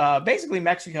of basically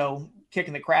Mexico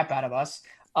kicking the crap out of us.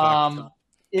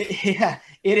 It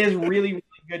is really, really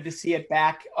good to see it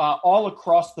back all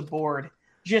across the board.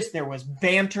 Just there was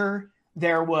banter.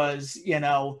 There was,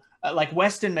 like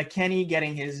Weston McKennie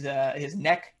getting his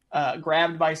neck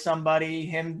grabbed by somebody,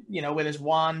 him, with his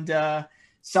wand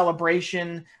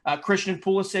celebration, Christian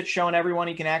Pulisic showing everyone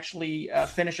he can actually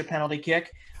finish a penalty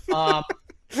kick.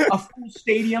 a full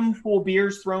stadium, full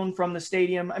beers thrown from the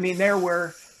stadium. I mean, there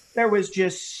was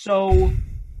just so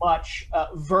much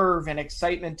verve and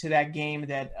excitement to that game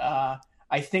that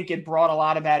I think it brought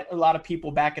a lot of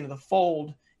people back into the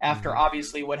fold after Hmm.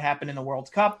 obviously what happened in the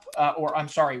World Cup, or I'm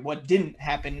sorry, what didn't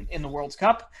happen in the World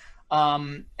Cup.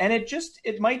 And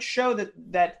it might show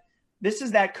that this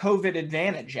is that COVID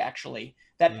advantage, actually,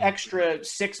 that Mm. extra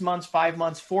 6 months, 5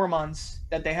 months, 4 months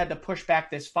that they had to push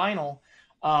back this final.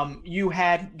 You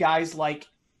had guys like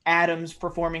Adams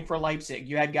performing for Leipzig.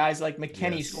 You had guys like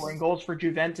McKennie Yes. scoring goals for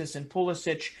Juventus and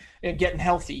Pulisic getting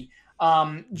healthy.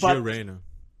 Gio But Reyna.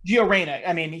 Gio Reyna,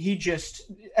 I mean, he just,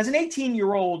 as an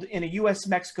 18-year-old in a U.S.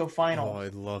 Mexico Oh, final, I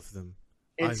love them.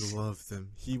 I it's, love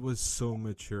them. He was so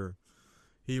mature.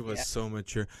 He was yeah. so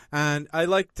mature. And I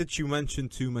like that you mentioned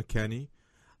too McKennie.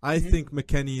 I Mhm. think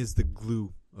McKennie is the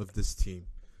glue of this team.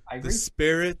 I The agree.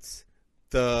 spirit,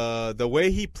 the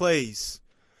way he plays,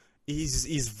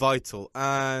 he's vital.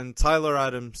 And Tyler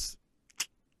Adams,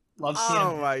 Love seeing him.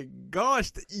 oh my gosh,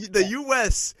 the Yeah.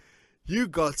 US, you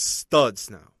got studs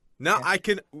now. Now Yeah. I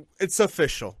can, it's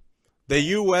official. The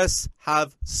US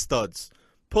have studs.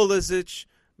 Pulisic,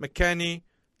 McKennie,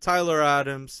 Tyler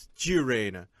Adams,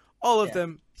 Girena. All of Yeah.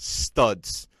 them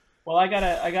studs. Well, I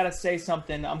gotta say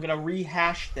something. I'm gonna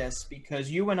rehash this because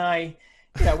you and I,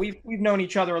 we've known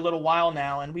each other a little while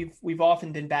now, and we've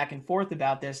often been back and forth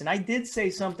about this. And I did say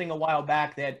something a while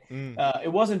back that Mm.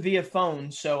 it wasn't via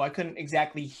phone, so I couldn't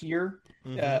exactly hear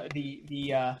Hmm.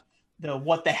 the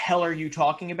what the hell are you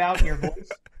talking about in your voice.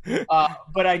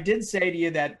 But I did say to you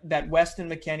that Weston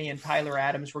McKennie and Tyler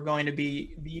Adams were going to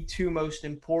be the two most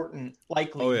important, Oh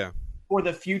likely, yeah. for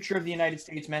the future of the United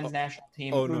States men's Oh, national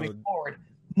team oh moving no. forward.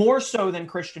 More so than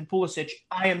Christian Pulisic.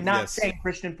 I am not Yes. saying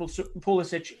Christian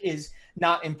Pulisic is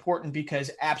not important because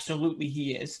absolutely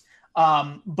he is.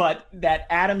 But that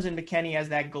Adams and McKennie as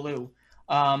that glue.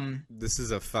 Um, This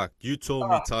is a fact. You told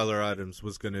me uh, Tyler Adams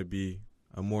was going to be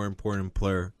a more important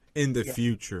player in the yeah.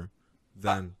 future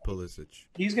than Pulisic.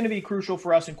 He's going to be crucial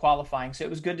for us in qualifying. So it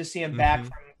was good to see him back. Hmm.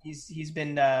 From he's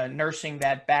been nursing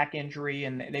that back injury,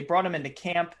 and they brought him into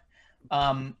camp.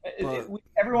 But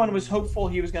Everyone was hopeful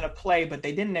he was going to play, but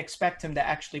they didn't expect him to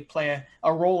actually play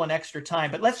a role in extra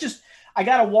time. But I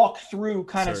got to walk through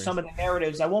kind of sorry. some of the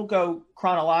narratives. I won't go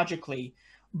chronologically,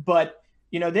 but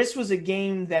this was a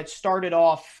game that started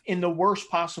off in the worst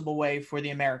possible way for the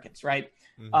Americans, right?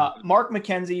 Hmm. Mark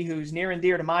McKenzie, who's near and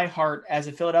dear to my heart as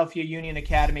a Philadelphia Union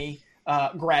Academy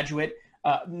graduate,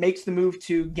 makes the move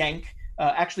to Genk,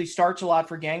 actually starts a lot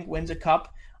for Genk, wins a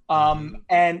cup. Hmm.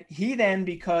 And he then,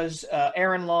 because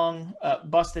Aaron Long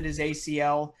busted his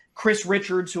ACL, Chris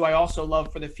Richards, who I also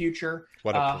love for the future,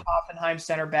 What a player. Hoffenheim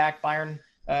center back,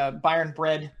 Bayern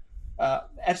bred,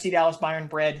 FC Dallas Bayern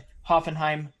bred,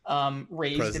 Hoffenheim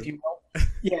raised, if Present. you will.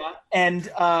 Yeah, and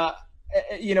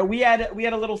we had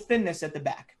a little thinness at the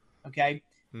back. Okay,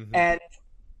 Hmm. and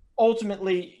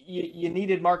ultimately you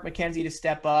needed Mark McKenzie to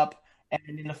step up.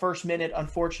 And in the first minute,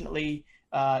 unfortunately,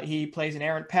 he plays an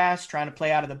errant pass, trying to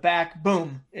play out of the back.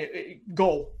 Boom,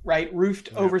 goal, right? Roofed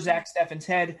Yeah. over Zach Steffen's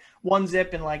head.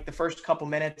 1-0 in like the first couple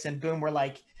minutes, and boom, we're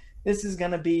like, this is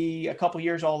going to be a couple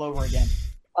years all over again.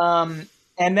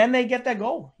 And then they get that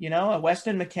goal, a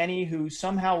Weston McKennie who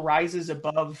somehow rises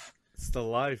above. It's the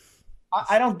life.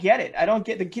 I don't get it. I don't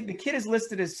get the kid. The kid is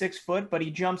listed as 6 foot, but he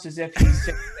jumps as if he's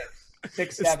 6'6",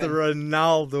 It's the 6'7".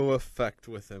 Ronaldo effect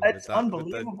with him. That's With that,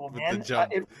 unbelievable, with the man.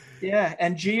 jump. Yeah,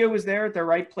 and Gio was there at the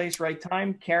right place, right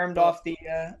time, caromed But off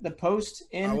the post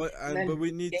in, and then but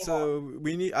we need game on. to.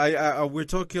 We need. We're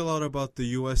talking a lot about the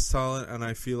U.S. talent, and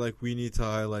I feel like we need to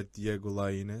highlight Diego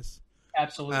Lainez.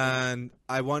 Absolutely. And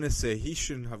I want to say he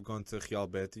shouldn't have gone to Real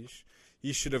Betis.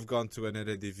 He should have gone to an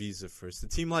Eredivisie first. A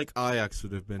team like Ajax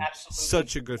would have been Absolutely.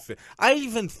 such a good fit. I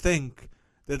even think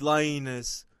that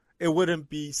Lainez, it wouldn't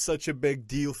be such a big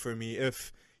deal for me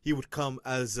if he would come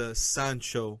as a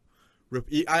Sancho.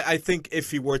 I think if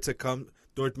he were to come,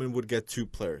 Dortmund would get two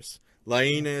players.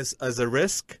 Lainez as a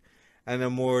risk, and a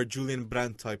more Julian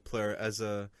Brandt type player as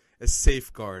a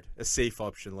safeguard, a safe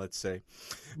option, let's say.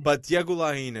 But Diego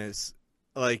Lainez,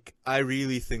 like, I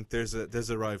really think there's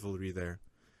a rivalry there.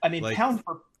 I mean, Like, pound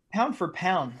for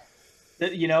pound,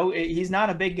 he's not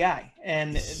a big guy,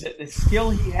 and the skill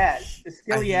he has,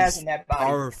 and in he's that body.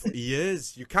 powerful. He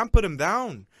is. You can't put him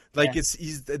down. Like, Yeah.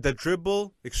 he's the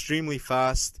dribble, extremely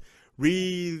fast,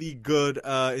 really good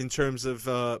in terms of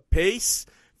pace,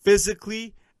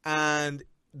 physically, and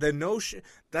the notion.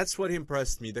 That's what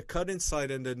impressed me. The cut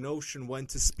inside and the notion when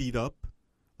to speed up.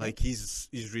 Like, he's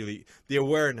really the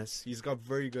awareness. He's got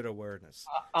very good awareness.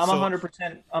 I'm So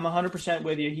 100%. I'm 100%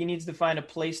 with you. He needs to find a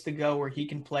place to go where he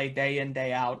can play day in,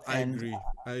 day out, I and agree.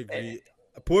 I agree.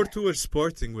 Porto or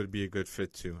Sporting would be a good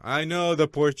fit too. I know the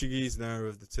Portuguese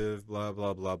narrative, blah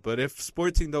blah blah, but if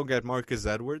Sporting don't get Marcus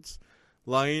Edwards,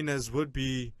 Lainez would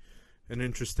be an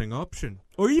interesting option.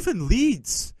 Or even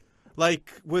Leeds,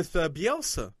 like with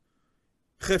Bielsa.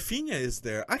 Rafinha is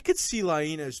there. I could see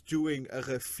Lainez doing a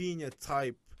Rafinha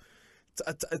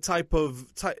type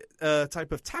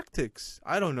of tactics.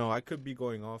 I don't know. I could be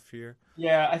going off here.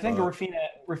 Yeah, I think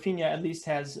Rafinha at least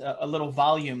has a little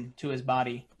volume to his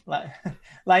body.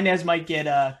 Lainez might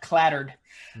get clattered.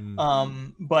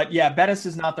 But yeah, Bettis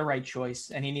is not the right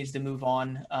choice, and he needs to move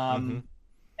on.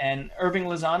 And Irving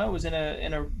Lozano was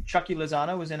Chucky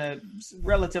Lozano was in a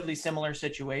relatively similar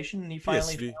situation, and he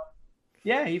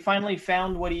finally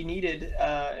found what he needed.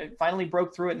 Finally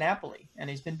broke through at Napoli, and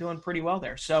he's been doing pretty well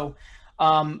there. So,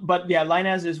 but yeah,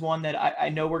 Lainez is one that I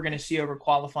know we're going to see over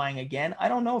qualifying again. I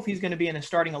don't know if he's going to be in the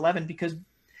starting 11 because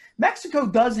Mexico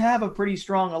does have a pretty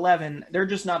strong 11. They're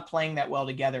just not playing that well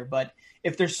together. But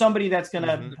if there's somebody that's going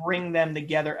to bring them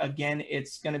together again,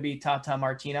 it's going to be Tata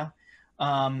Martino.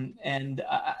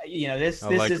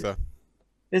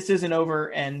 This isn't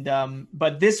over. And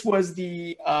but this was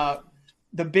the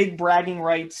big bragging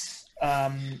rights.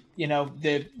 The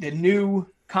new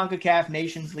CONCACAF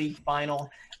Nations League final,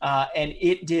 and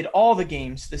it did all the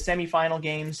games, the semifinal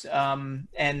games,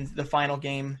 and the final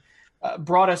game.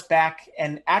 Brought us back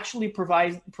and actually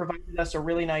provided us a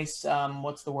really nice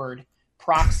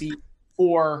proxy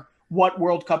for what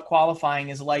World Cup qualifying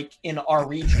is like in our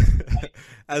region.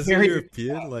 As a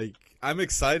European, I'm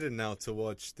excited now to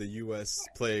watch the U.S.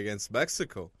 play against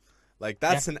Mexico.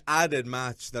 That's an added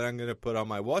match that I'm going to put on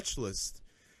my watch list.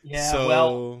 Yeah,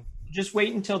 well, just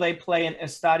wait until they play in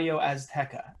Estadio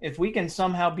Azteca. If we can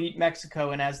somehow beat Mexico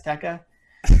in Azteca,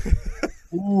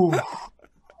 ooh,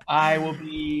 I will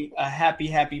be a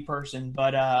happy person.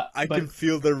 But I can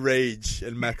feel the rage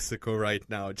in Mexico right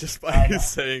now just by you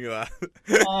saying that.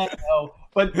 I know,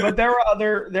 but there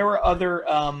were other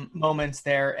moments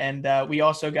there, and we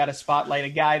also got to spotlight a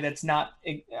guy that's not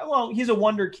he's a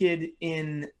wonder kid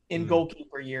in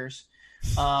goalkeeper years.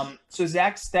 So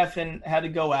Zach Steffen had to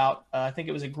go out. I think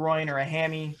it was a groin or a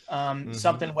hammy.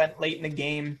 Something went late in the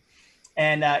game,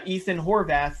 and Ethan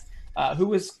Horvath. Who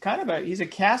was he's a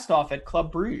cast-off at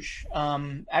Club Bruges.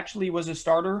 Actually was a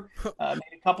starter, made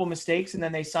a couple mistakes, and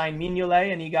then they signed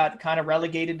Mignolet, and he got kind of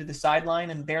relegated to the sideline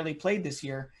and barely played this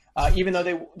year, even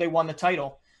though they won the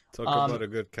title. Talk about a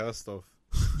good cast-off.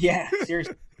 Yeah,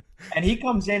 seriously. And he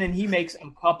comes in and he makes a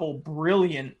couple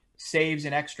brilliant saves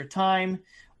in extra time.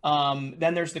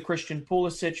 Then there's the Christian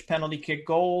Pulisic penalty kick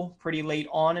goal pretty late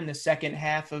on in the second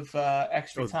half of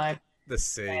extra time. The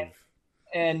save.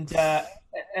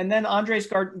 And then Andres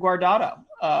Guardado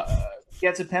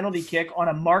gets a penalty kick on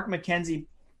a Mark McKenzie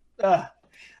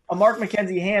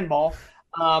handball,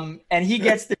 and he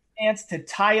gets the chance to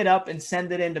tie it up and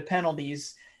send it into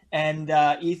penalties. And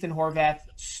Ethan Horvath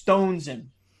stones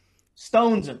him.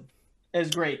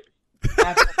 It's great.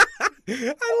 I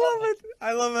love it.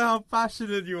 I love how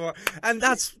passionate you are, and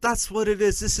that's what it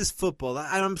is. This is football,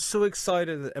 and I'm so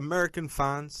excited that American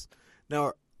fans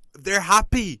now they're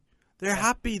happy. They're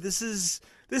happy. This is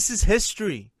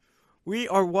history. We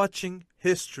are watching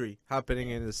history happening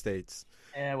in the States.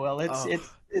 Yeah, well,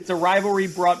 it's a rivalry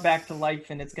brought back to life,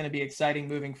 and it's going to be exciting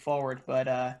moving forward. But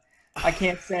I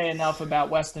can't say enough about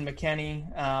Weston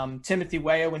McKennie. Timothy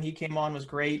Weah, when he came on, was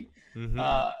great.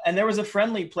 And there was a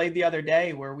friendly played the other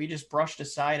day where we just brushed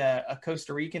aside a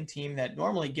Costa Rican team that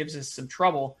normally gives us some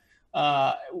trouble.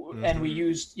 And we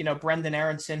used, Brendan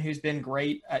Aronson, who's been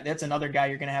great. That's another guy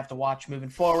you're going to have to watch moving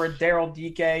forward. Daryl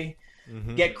Dike,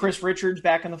 get Chris Richards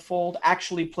back in the fold,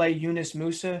 actually play Yunus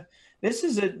Musa. This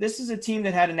is a team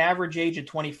that had an average age of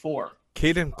 24.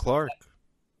 Caden Clark,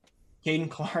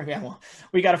 yeah, well,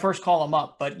 we got to first call him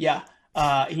up, but yeah,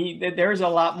 there's a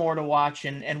lot more to watch,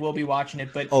 and we'll be watching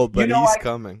it. But he's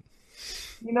coming.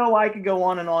 I could go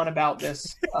on and on about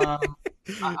this. I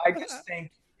just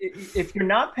think, if you're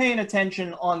not paying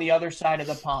attention on the other side of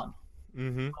the pond,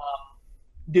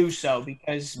 do so,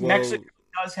 because Mexico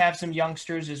does have some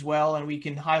youngsters as well, and we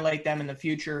can highlight them in the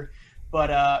future.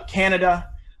 But Canada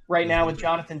right now with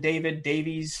Jonathan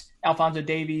Alphonso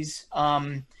Davies,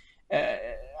 and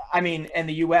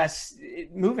the U.S.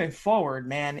 moving forward,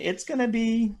 man, it's going to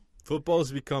be – football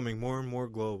is becoming more and more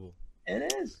global.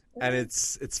 It is. And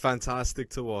it's fantastic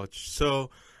to watch.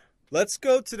 So – let's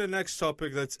go to the next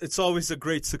topic. It's always a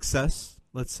great success,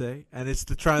 let's say, and it's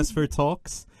the transfer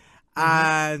talks.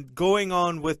 And going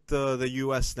on with the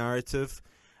U.S. narrative,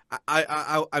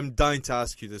 I'm dying to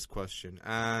ask you this question,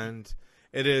 and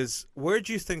it is: where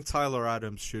do you think Tyler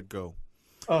Adams should go?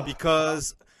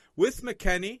 Because With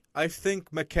McKennie, I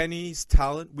think McKennie's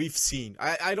talent we've seen.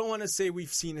 I don't want to say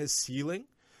we've seen his ceiling,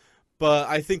 but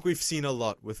I think we've seen a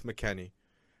lot with McKennie.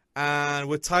 And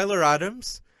with Tyler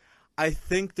Adams, I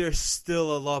think there's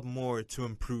still a lot more to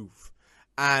improve.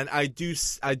 And I do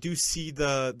see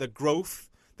the growth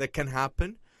that can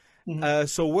happen.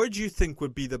 So where do you think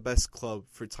would be the best club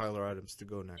for Tyler Adams to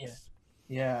go next?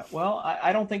 Yeah. Well,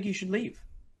 I don't think he should leave.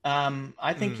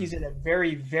 I think he's in a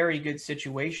very, very good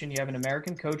situation. You have an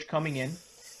American coach coming in,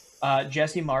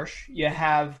 Jesse Marsh. You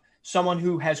have someone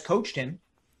who has coached him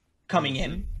coming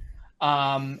in.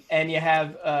 And you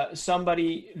have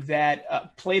somebody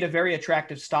that played a very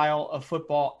attractive style of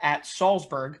football at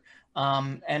Salzburg,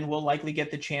 and will likely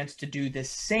get the chance to do the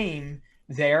same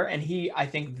there. And he, I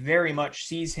think, very much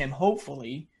sees him,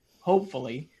 hopefully,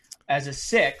 as a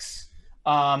 6,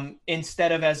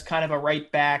 instead of as kind of a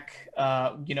right back,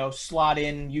 slot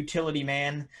in utility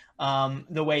man,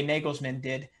 the way Nagelsmann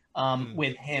did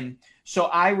with him. So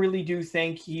I really do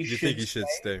think he should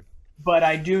stay. But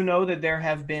I do know that there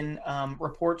have been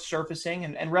reports surfacing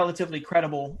and relatively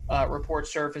credible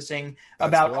reports surfacing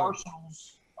about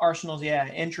Arsenal's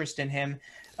interest in him.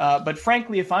 But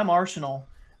frankly, if I'm Arsenal,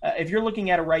 if you're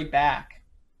looking at a right back,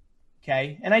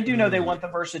 okay, and I do know they want the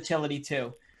versatility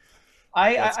too.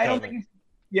 I don't think.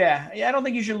 I don't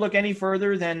think you should look any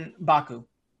further than Baku.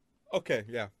 Okay,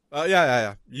 yeah.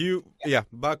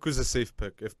 Baku's a safe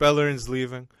pick. If Bellerin's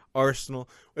leaving, Arsenal.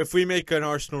 If we make an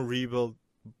Arsenal rebuild,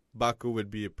 Baku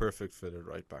would be a perfect fit at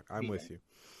right back. I'm with you.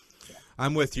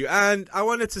 I'm with you. And I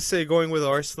wanted to say, going with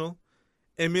Arsenal,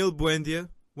 Emile Buendia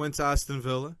went to Aston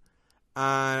Villa,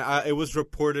 and it was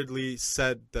reportedly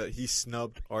said that he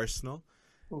snubbed Arsenal.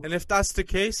 Ooh. And if that's the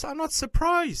case, I'm not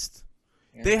surprised.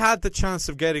 Yeah. They had the chance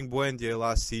of getting Buendia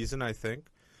last season, I think.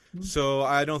 Mm-hmm. So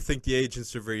I don't think the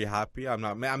agents are very happy.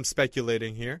 I'm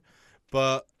speculating here.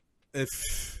 But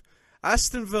if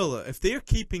Aston Villa, if they are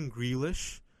keeping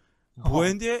Grealish,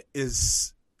 Buendia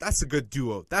that's a good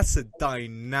duo. That's a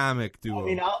dynamic duo. I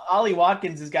mean, Ollie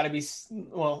Watkins has got to be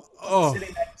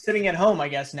sitting at home, I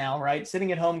guess now, right?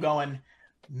 Sitting at home, going,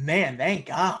 man, thank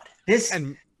God, this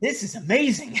is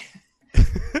amazing.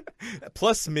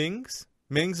 Plus Mings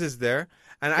is there,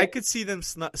 and I could see them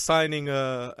signing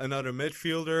another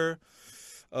midfielder.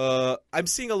 I'm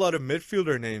seeing a lot of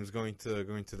midfielder names going to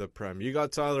the Prem. You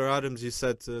got Tyler Adams, you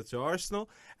said to Arsenal,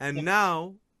 and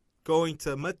now going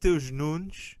to Matheus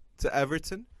Nunes to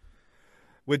Everton.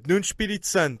 With Nunes Spirit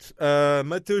Sant,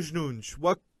 Matheus Nunes,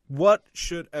 what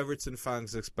should Everton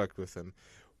fans expect with him?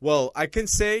 Well, I can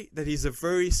say that he's a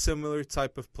very similar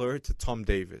type of player to Tom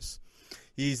Davies.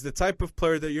 He's the type of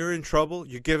player that you're in trouble,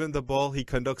 you give him the ball, he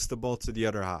conducts the ball to the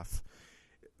other half.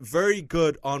 Very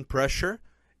good on pressure,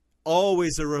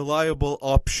 always a reliable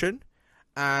option,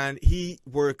 and he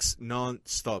works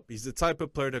non-stop. He's the type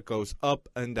of player that goes up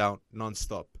and down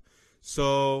non-stop.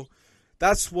 So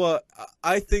that's what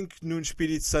I think Nunes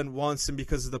Spirit Sant wants him,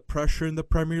 because of the pressure in the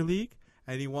Premier League,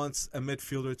 and he wants a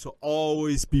midfielder to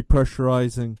always be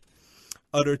pressurizing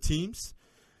other teams.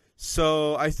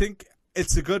 So I think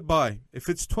it's a good buy. If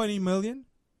it's 20 million,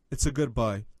 it's a good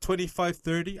buy. 25,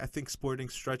 30, I think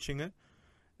Sporting's stretching it.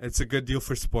 It's a good deal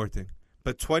for Sporting.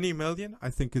 But 20 million,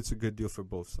 I think it's a good deal for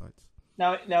both sides.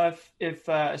 Now, if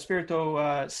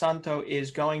Espirito Santo is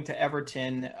going to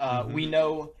Everton, we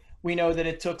know that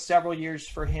it took several years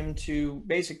for him to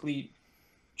basically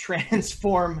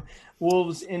transform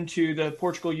Wolves into the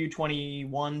Portugal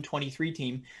U21-23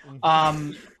 team.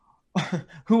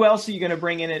 Who else are you going to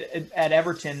bring in at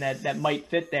Everton that might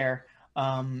fit there,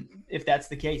 if that's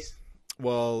the case?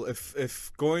 Well,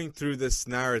 if going through this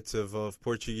narrative of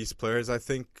Portuguese players, I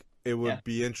think it would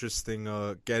be interesting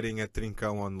getting a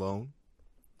Trincão on loan.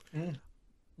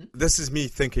 This is me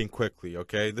thinking quickly,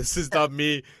 okay? This is not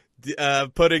me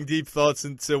putting deep thoughts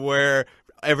into where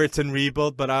Everton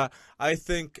rebuild, but I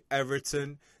think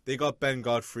Everton, they got Ben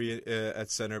Godfrey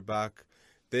at center back.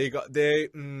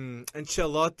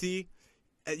 Ancelotti.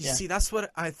 See, that's what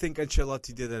I think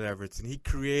Ancelotti did at Everton. He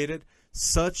created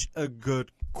such a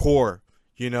good core.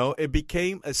 It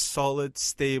became a solid,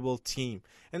 stable team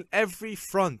in every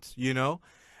front.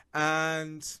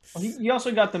 And you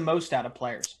also got the most out of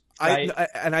players. Right?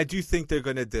 I do think they're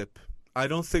gonna dip. I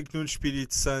don't think Nunes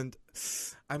Spirit Sant.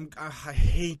 I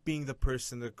hate being the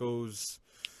person that goes.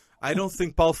 I don't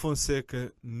think Paulo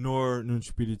Fonseca nor Nunes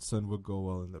Spirit Sant will go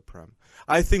well in the Prem.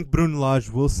 I think Bruno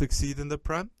Lage will succeed in the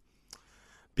Prem,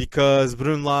 because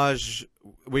Bruno Lage,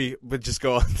 we would just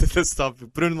go on to this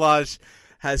topic. Bruno Lage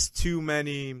has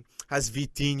Vitinha,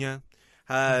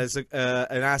 has an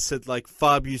asset like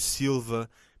Fábio Silva.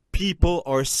 People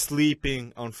are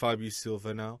sleeping on Fábio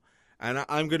Silva now. And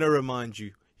I'm going to remind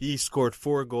you, He scored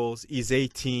 4 goals. He's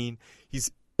 18.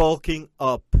 He's bulking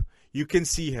up. You can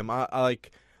see him.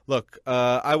 Look,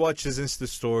 I watch his Insta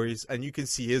stories, and you can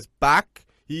see his back.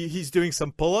 He's doing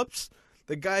some pull-ups.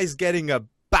 The guy's getting a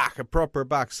proper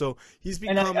back. So he's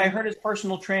becoming... And I heard his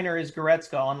personal trainer is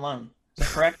Goretzka on loan. Is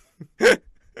that correct?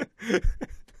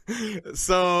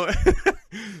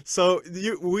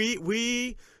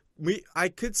 I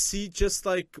could see, just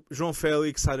like João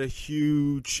Felix had a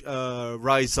huge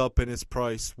rise up in his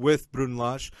price with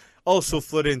Brunelage, also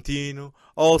Florentino,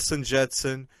 Olsen,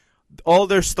 Jetson, all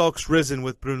their stocks risen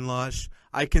with Brunelage.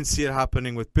 I can see it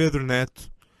happening with Pedro Neto,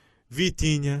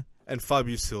 Vitinha, and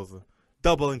Fabio Silva,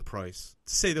 doubling price,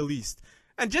 to say the least.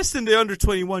 And just in the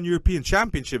Under-21 European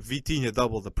Championship, Vitinha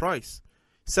doubled the price.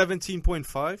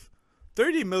 17.5,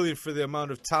 30 million for the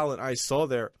amount of talent I saw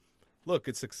there. Look,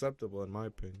 it's acceptable in my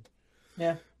opinion.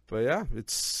 Yeah. But yeah,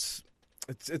 it's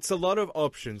a lot of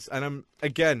options. And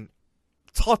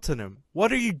Tottenham,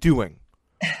 what are you doing?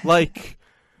 Like,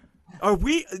 I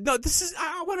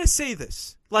want to say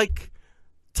this. Like,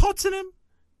 Tottenham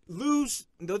lose.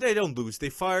 No, they don't lose. They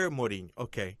fire Mourinho.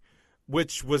 Okay.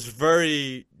 Which was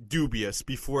very dubious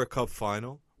before a cup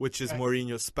final, which is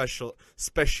Mourinho's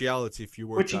speciality, if you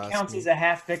were which to he ask counts me. as a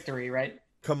half victory, right?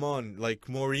 Come on, like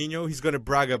Mourinho, he's going to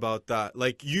brag about that.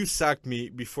 Like, you sacked me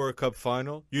before a cup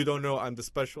final. You don't know I'm the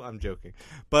special. I'm joking.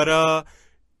 But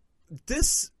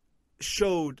this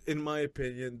showed, in my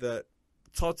opinion, that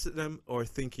Tottenham are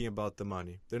thinking about the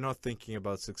money. They're not thinking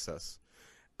about success.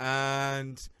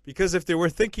 And because if they were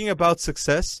thinking about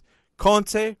success,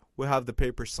 Conte will have the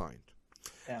paper signed.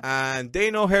 Yeah. And they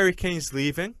know Harry Kane's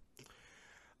leaving.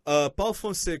 Paul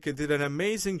Fonseca did an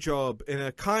amazing job in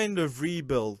a kind of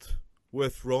rebuild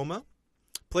with Roma,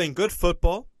 playing good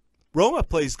football. Roma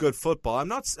plays good football. I'm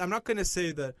not going to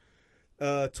say that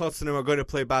Tottenham are going to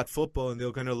play bad football and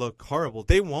they're going to look horrible.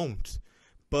 They won't.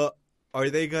 But are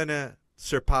they going to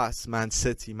surpass Man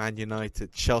City, Man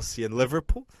United, Chelsea, and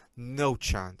Liverpool? No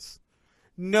chance.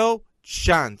 No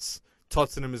chance.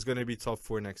 Tottenham is going to be top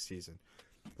 4 next season.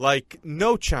 Like,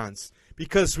 no chance.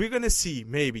 Because we're going to see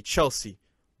maybe Chelsea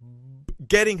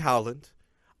getting Haaland.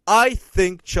 I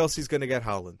think Chelsea's going to get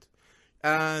Haaland.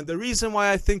 And the reason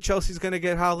why I think Chelsea's going to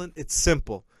get Haaland, it's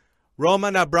simple.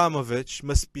 Roman Abramovich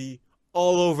must be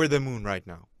all over the moon right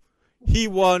now. He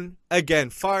won,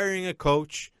 again, firing a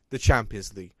coach, the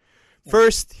Champions League.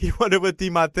 First, he won it with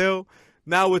Di Matteo.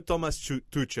 Now with Thomas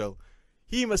Tuchel.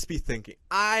 He must be thinking,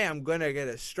 I am going to get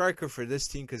a striker for this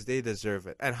team because they deserve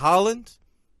it. And Haaland,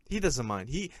 he doesn't mind.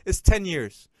 It's 10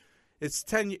 years.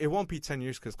 It won't be 10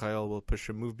 years because Kyle will push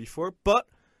a move before. But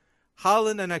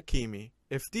Haaland and Hakimi,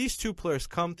 if these two players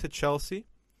come to Chelsea,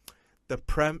 the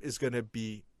Prem is going to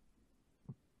be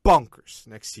bonkers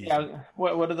next season. Yeah,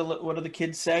 what do the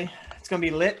kids say? It's going to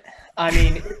be lit. I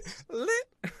mean, it's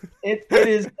lit. It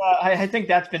is. I think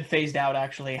that's been phased out.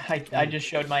 Actually, I just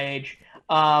showed my age.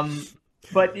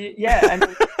 But yeah, I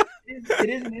mean, it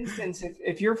is an instance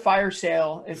if your fire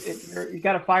sale, if you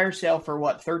got a fire sale for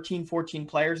what 13, 14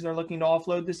 players they're looking to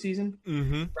offload this season,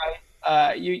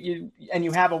 right?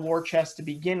 You have a war chest to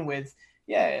begin with.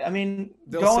 Yeah, I mean,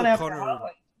 going after Conor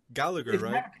Gallagher,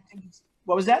 right?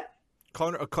 What was that?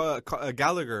 Conor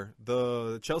Gallagher,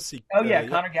 the Chelsea. Oh yeah,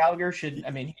 Conor Gallagher should.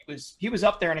 I mean, he was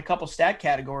up there in a couple stat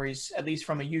categories, at least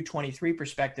from a U23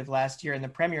 perspective last year in the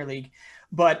Premier League.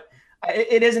 But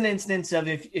it is an instance of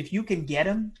if you can get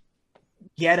him.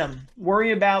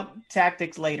 Worry about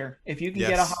tactics later. If you can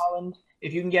get a Haaland,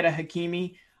 if you can get a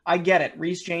Hakimi, I get it.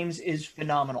 Reece James is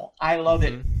phenomenal. I love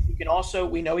it. You can also,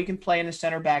 we know he can play in a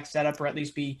center back setup or at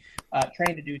least be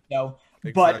trained to do so.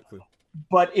 Exactly.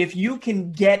 But if you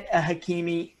can get a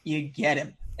Hakimi, you get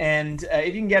him. And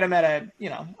if you can get him at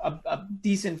a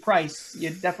decent price, you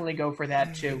definitely go for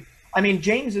that too. I mean,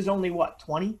 James is only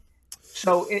 20?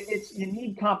 So you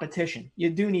need competition. You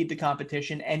do need the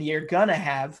competition, and you're gonna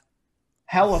have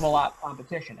hell of a lot of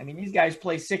competition. I mean, these guys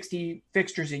play 60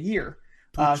 fixtures a year,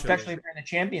 especially if they're in the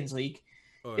Champions League.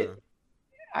 Oh, yeah.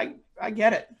 I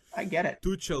get it. I get it.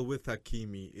 Tuchel with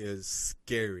Hakimi is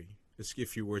scary,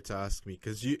 if you were to ask me,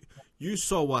 because you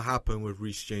saw what happened with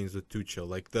Reece James with Tuchel.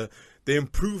 Like the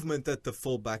improvement that the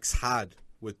fullbacks had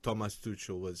with Thomas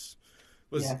Tuchel was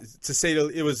to say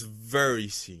that it was very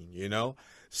seen, you know.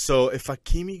 So if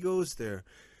Hakimi goes there,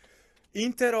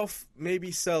 instead of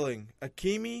maybe selling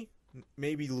Hakimi,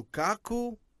 maybe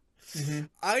Lukaku.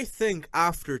 I think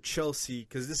after Chelsea,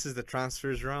 because this is the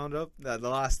transfers roundup, the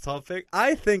last topic,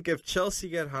 I think if Chelsea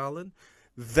get Haaland,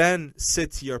 then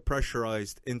City are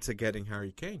pressurized into getting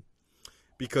Harry Kane.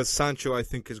 Because Sancho, I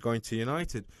think, is going to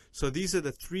United. So these are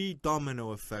the 3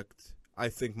 domino effects I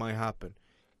think might happen.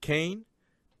 Kane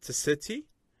to City,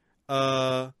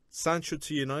 Sancho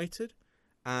to United,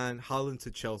 and Haaland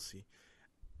to Chelsea.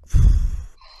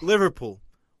 Liverpool.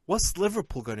 What's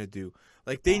Liverpool gonna do?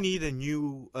 Like, they need a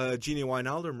new Gini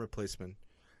Wijnaldum replacement.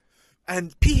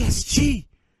 And PSG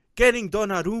getting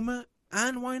Donnarumma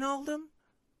and Wijnaldum?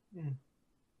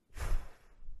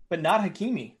 But not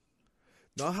Hakimi.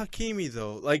 Not Hakimi,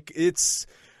 though. Like, it's...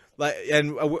 like,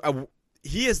 and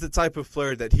he is the type of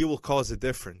player that he will cause a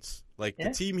difference. Like,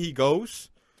 the team he goes...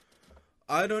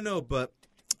 I don't know, but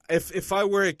if I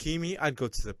were Hakimi, I'd go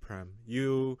to the Prem.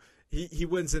 He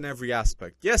wins in every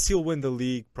aspect. Yes, he'll win the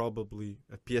league probably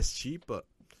at PSG, but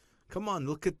come on,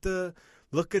 look at the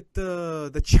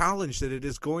challenge that it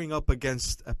is going up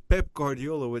against a Pep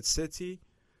Guardiola with City,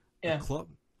 a club.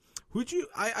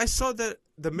 I saw the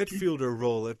midfielder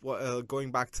role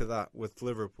going back to that with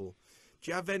Liverpool.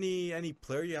 Do you have any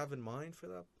player you have in mind for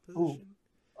that position? Ooh,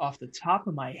 off the top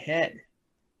of my head,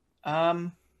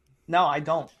 no, I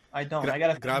don't. I got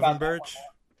to think about that one.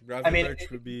 Gravenberch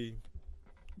would be.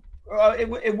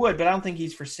 It would, but I don't think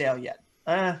he's for sale yet.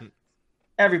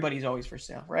 Everybody's always for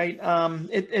sale, right?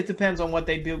 It depends on what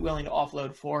they'd be willing to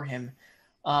offload for him.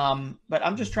 But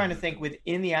I'm just trying to think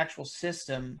within the actual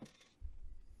system,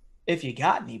 if you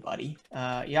got anybody.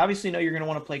 You obviously know you're going to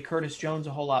want to play Curtis Jones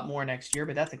a whole lot more next year,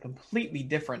 but that's a completely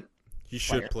different He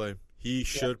should play. He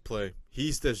should play.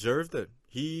 He's deserved it.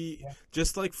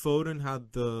 Just like Foden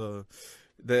had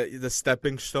the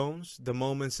stepping stones, the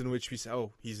moments in which we say,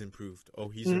 oh, he's improved. Oh,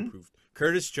 he's improved.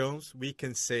 Curtis Jones, we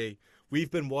can say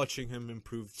we've been watching him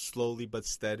improve slowly but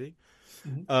steady.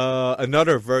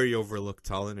 Another very overlooked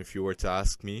talent, if you were to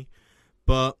ask me.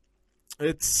 But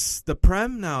it's the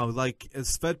Prem now. Like,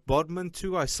 Svet Bodman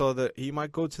too. I saw that he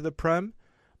might go to the Prem.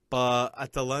 But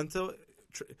Atalanta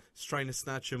is trying to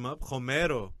snatch him up.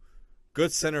 Romero,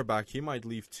 good center back. He might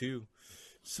leave too.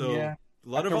 So a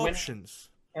lot of options.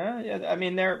 I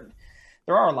mean, there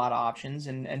are a lot of options,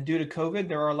 and due to COVID,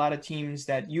 there are a lot of teams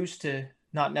that used to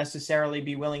not necessarily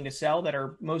be willing to sell that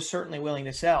are most certainly willing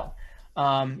to sell.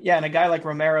 And a guy like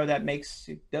Romero,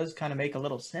 does kind of make a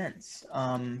little sense.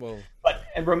 But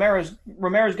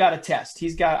Romero's got a test.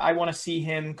 I want to see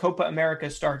him. Copa America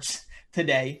starts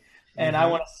today, and I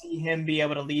want to see him be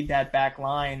able to lead that back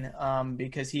line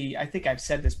because I think I've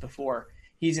said this before.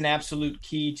 He's an absolute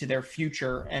key to their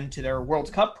future and to their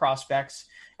World Cup prospects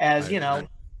as,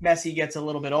 Messi gets a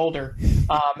little bit older.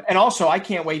 And also, I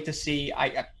can't wait to see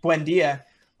Buendia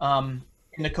in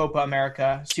the Copa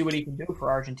America, see what he can do for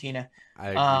Argentina. I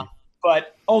agree.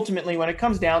 But ultimately, when it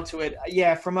comes down to it,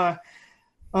 from a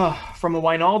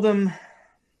Wijnaldum,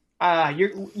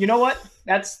 you know what?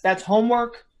 That's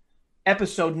homework.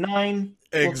 Episode 9.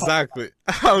 Exactly.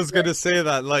 I was going to say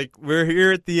that. Like, we're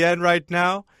here at the end right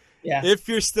now. Yeah. If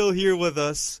you're still here with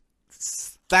us,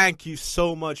 thank you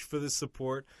so much for the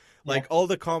support. Like, all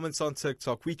the comments on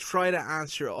TikTok, we try to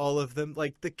answer all of them.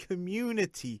 Like, the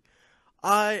community,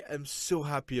 I am so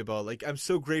happy about. Like, I'm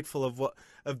so grateful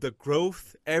of the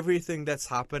growth, everything that's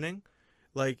happening.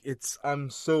 Like,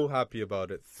 I'm so happy about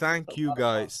it. Thank you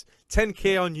guys.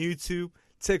 10K on YouTube,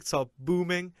 TikTok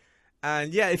booming.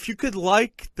 And yeah, if you could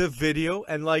like the video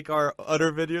and like our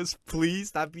other videos,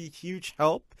 please, that'd be a huge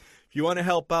help. If you want to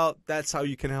help out, that's how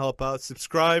you can help out.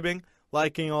 Subscribing,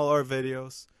 liking all our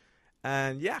videos,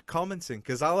 and commenting,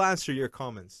 because I'll answer your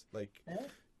comments. Like,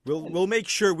 we'll make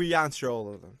sure we answer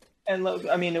all of them. And look,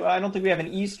 I mean, I don't think we have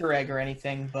an Easter egg or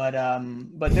anything, but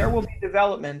there will be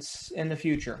developments in the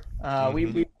future.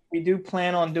 We do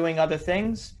plan on doing other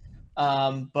things,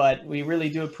 but we really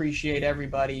do appreciate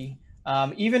everybody,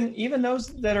 even those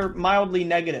that are mildly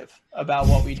negative about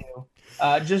what we do.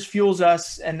 Just fuels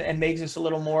us and makes us a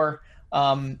little more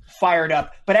fired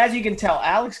up. But as you can tell,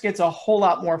 Alex gets a whole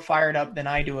lot more fired up than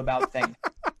I do about things.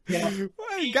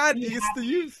 God, he gets the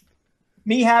youth.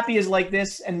 Me happy is like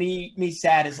this, and me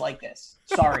sad is like this.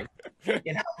 Sorry,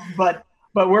 But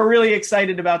we're really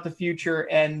excited about the future,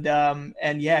 and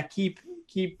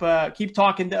keep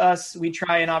talking to us. We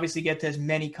try and obviously get to as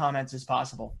many comments as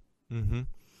possible.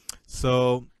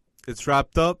 So it's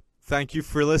wrapped up. Thank you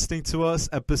for listening to us.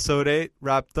 Episode 8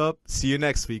 wrapped up. See you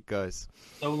next week, guys.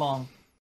 So long.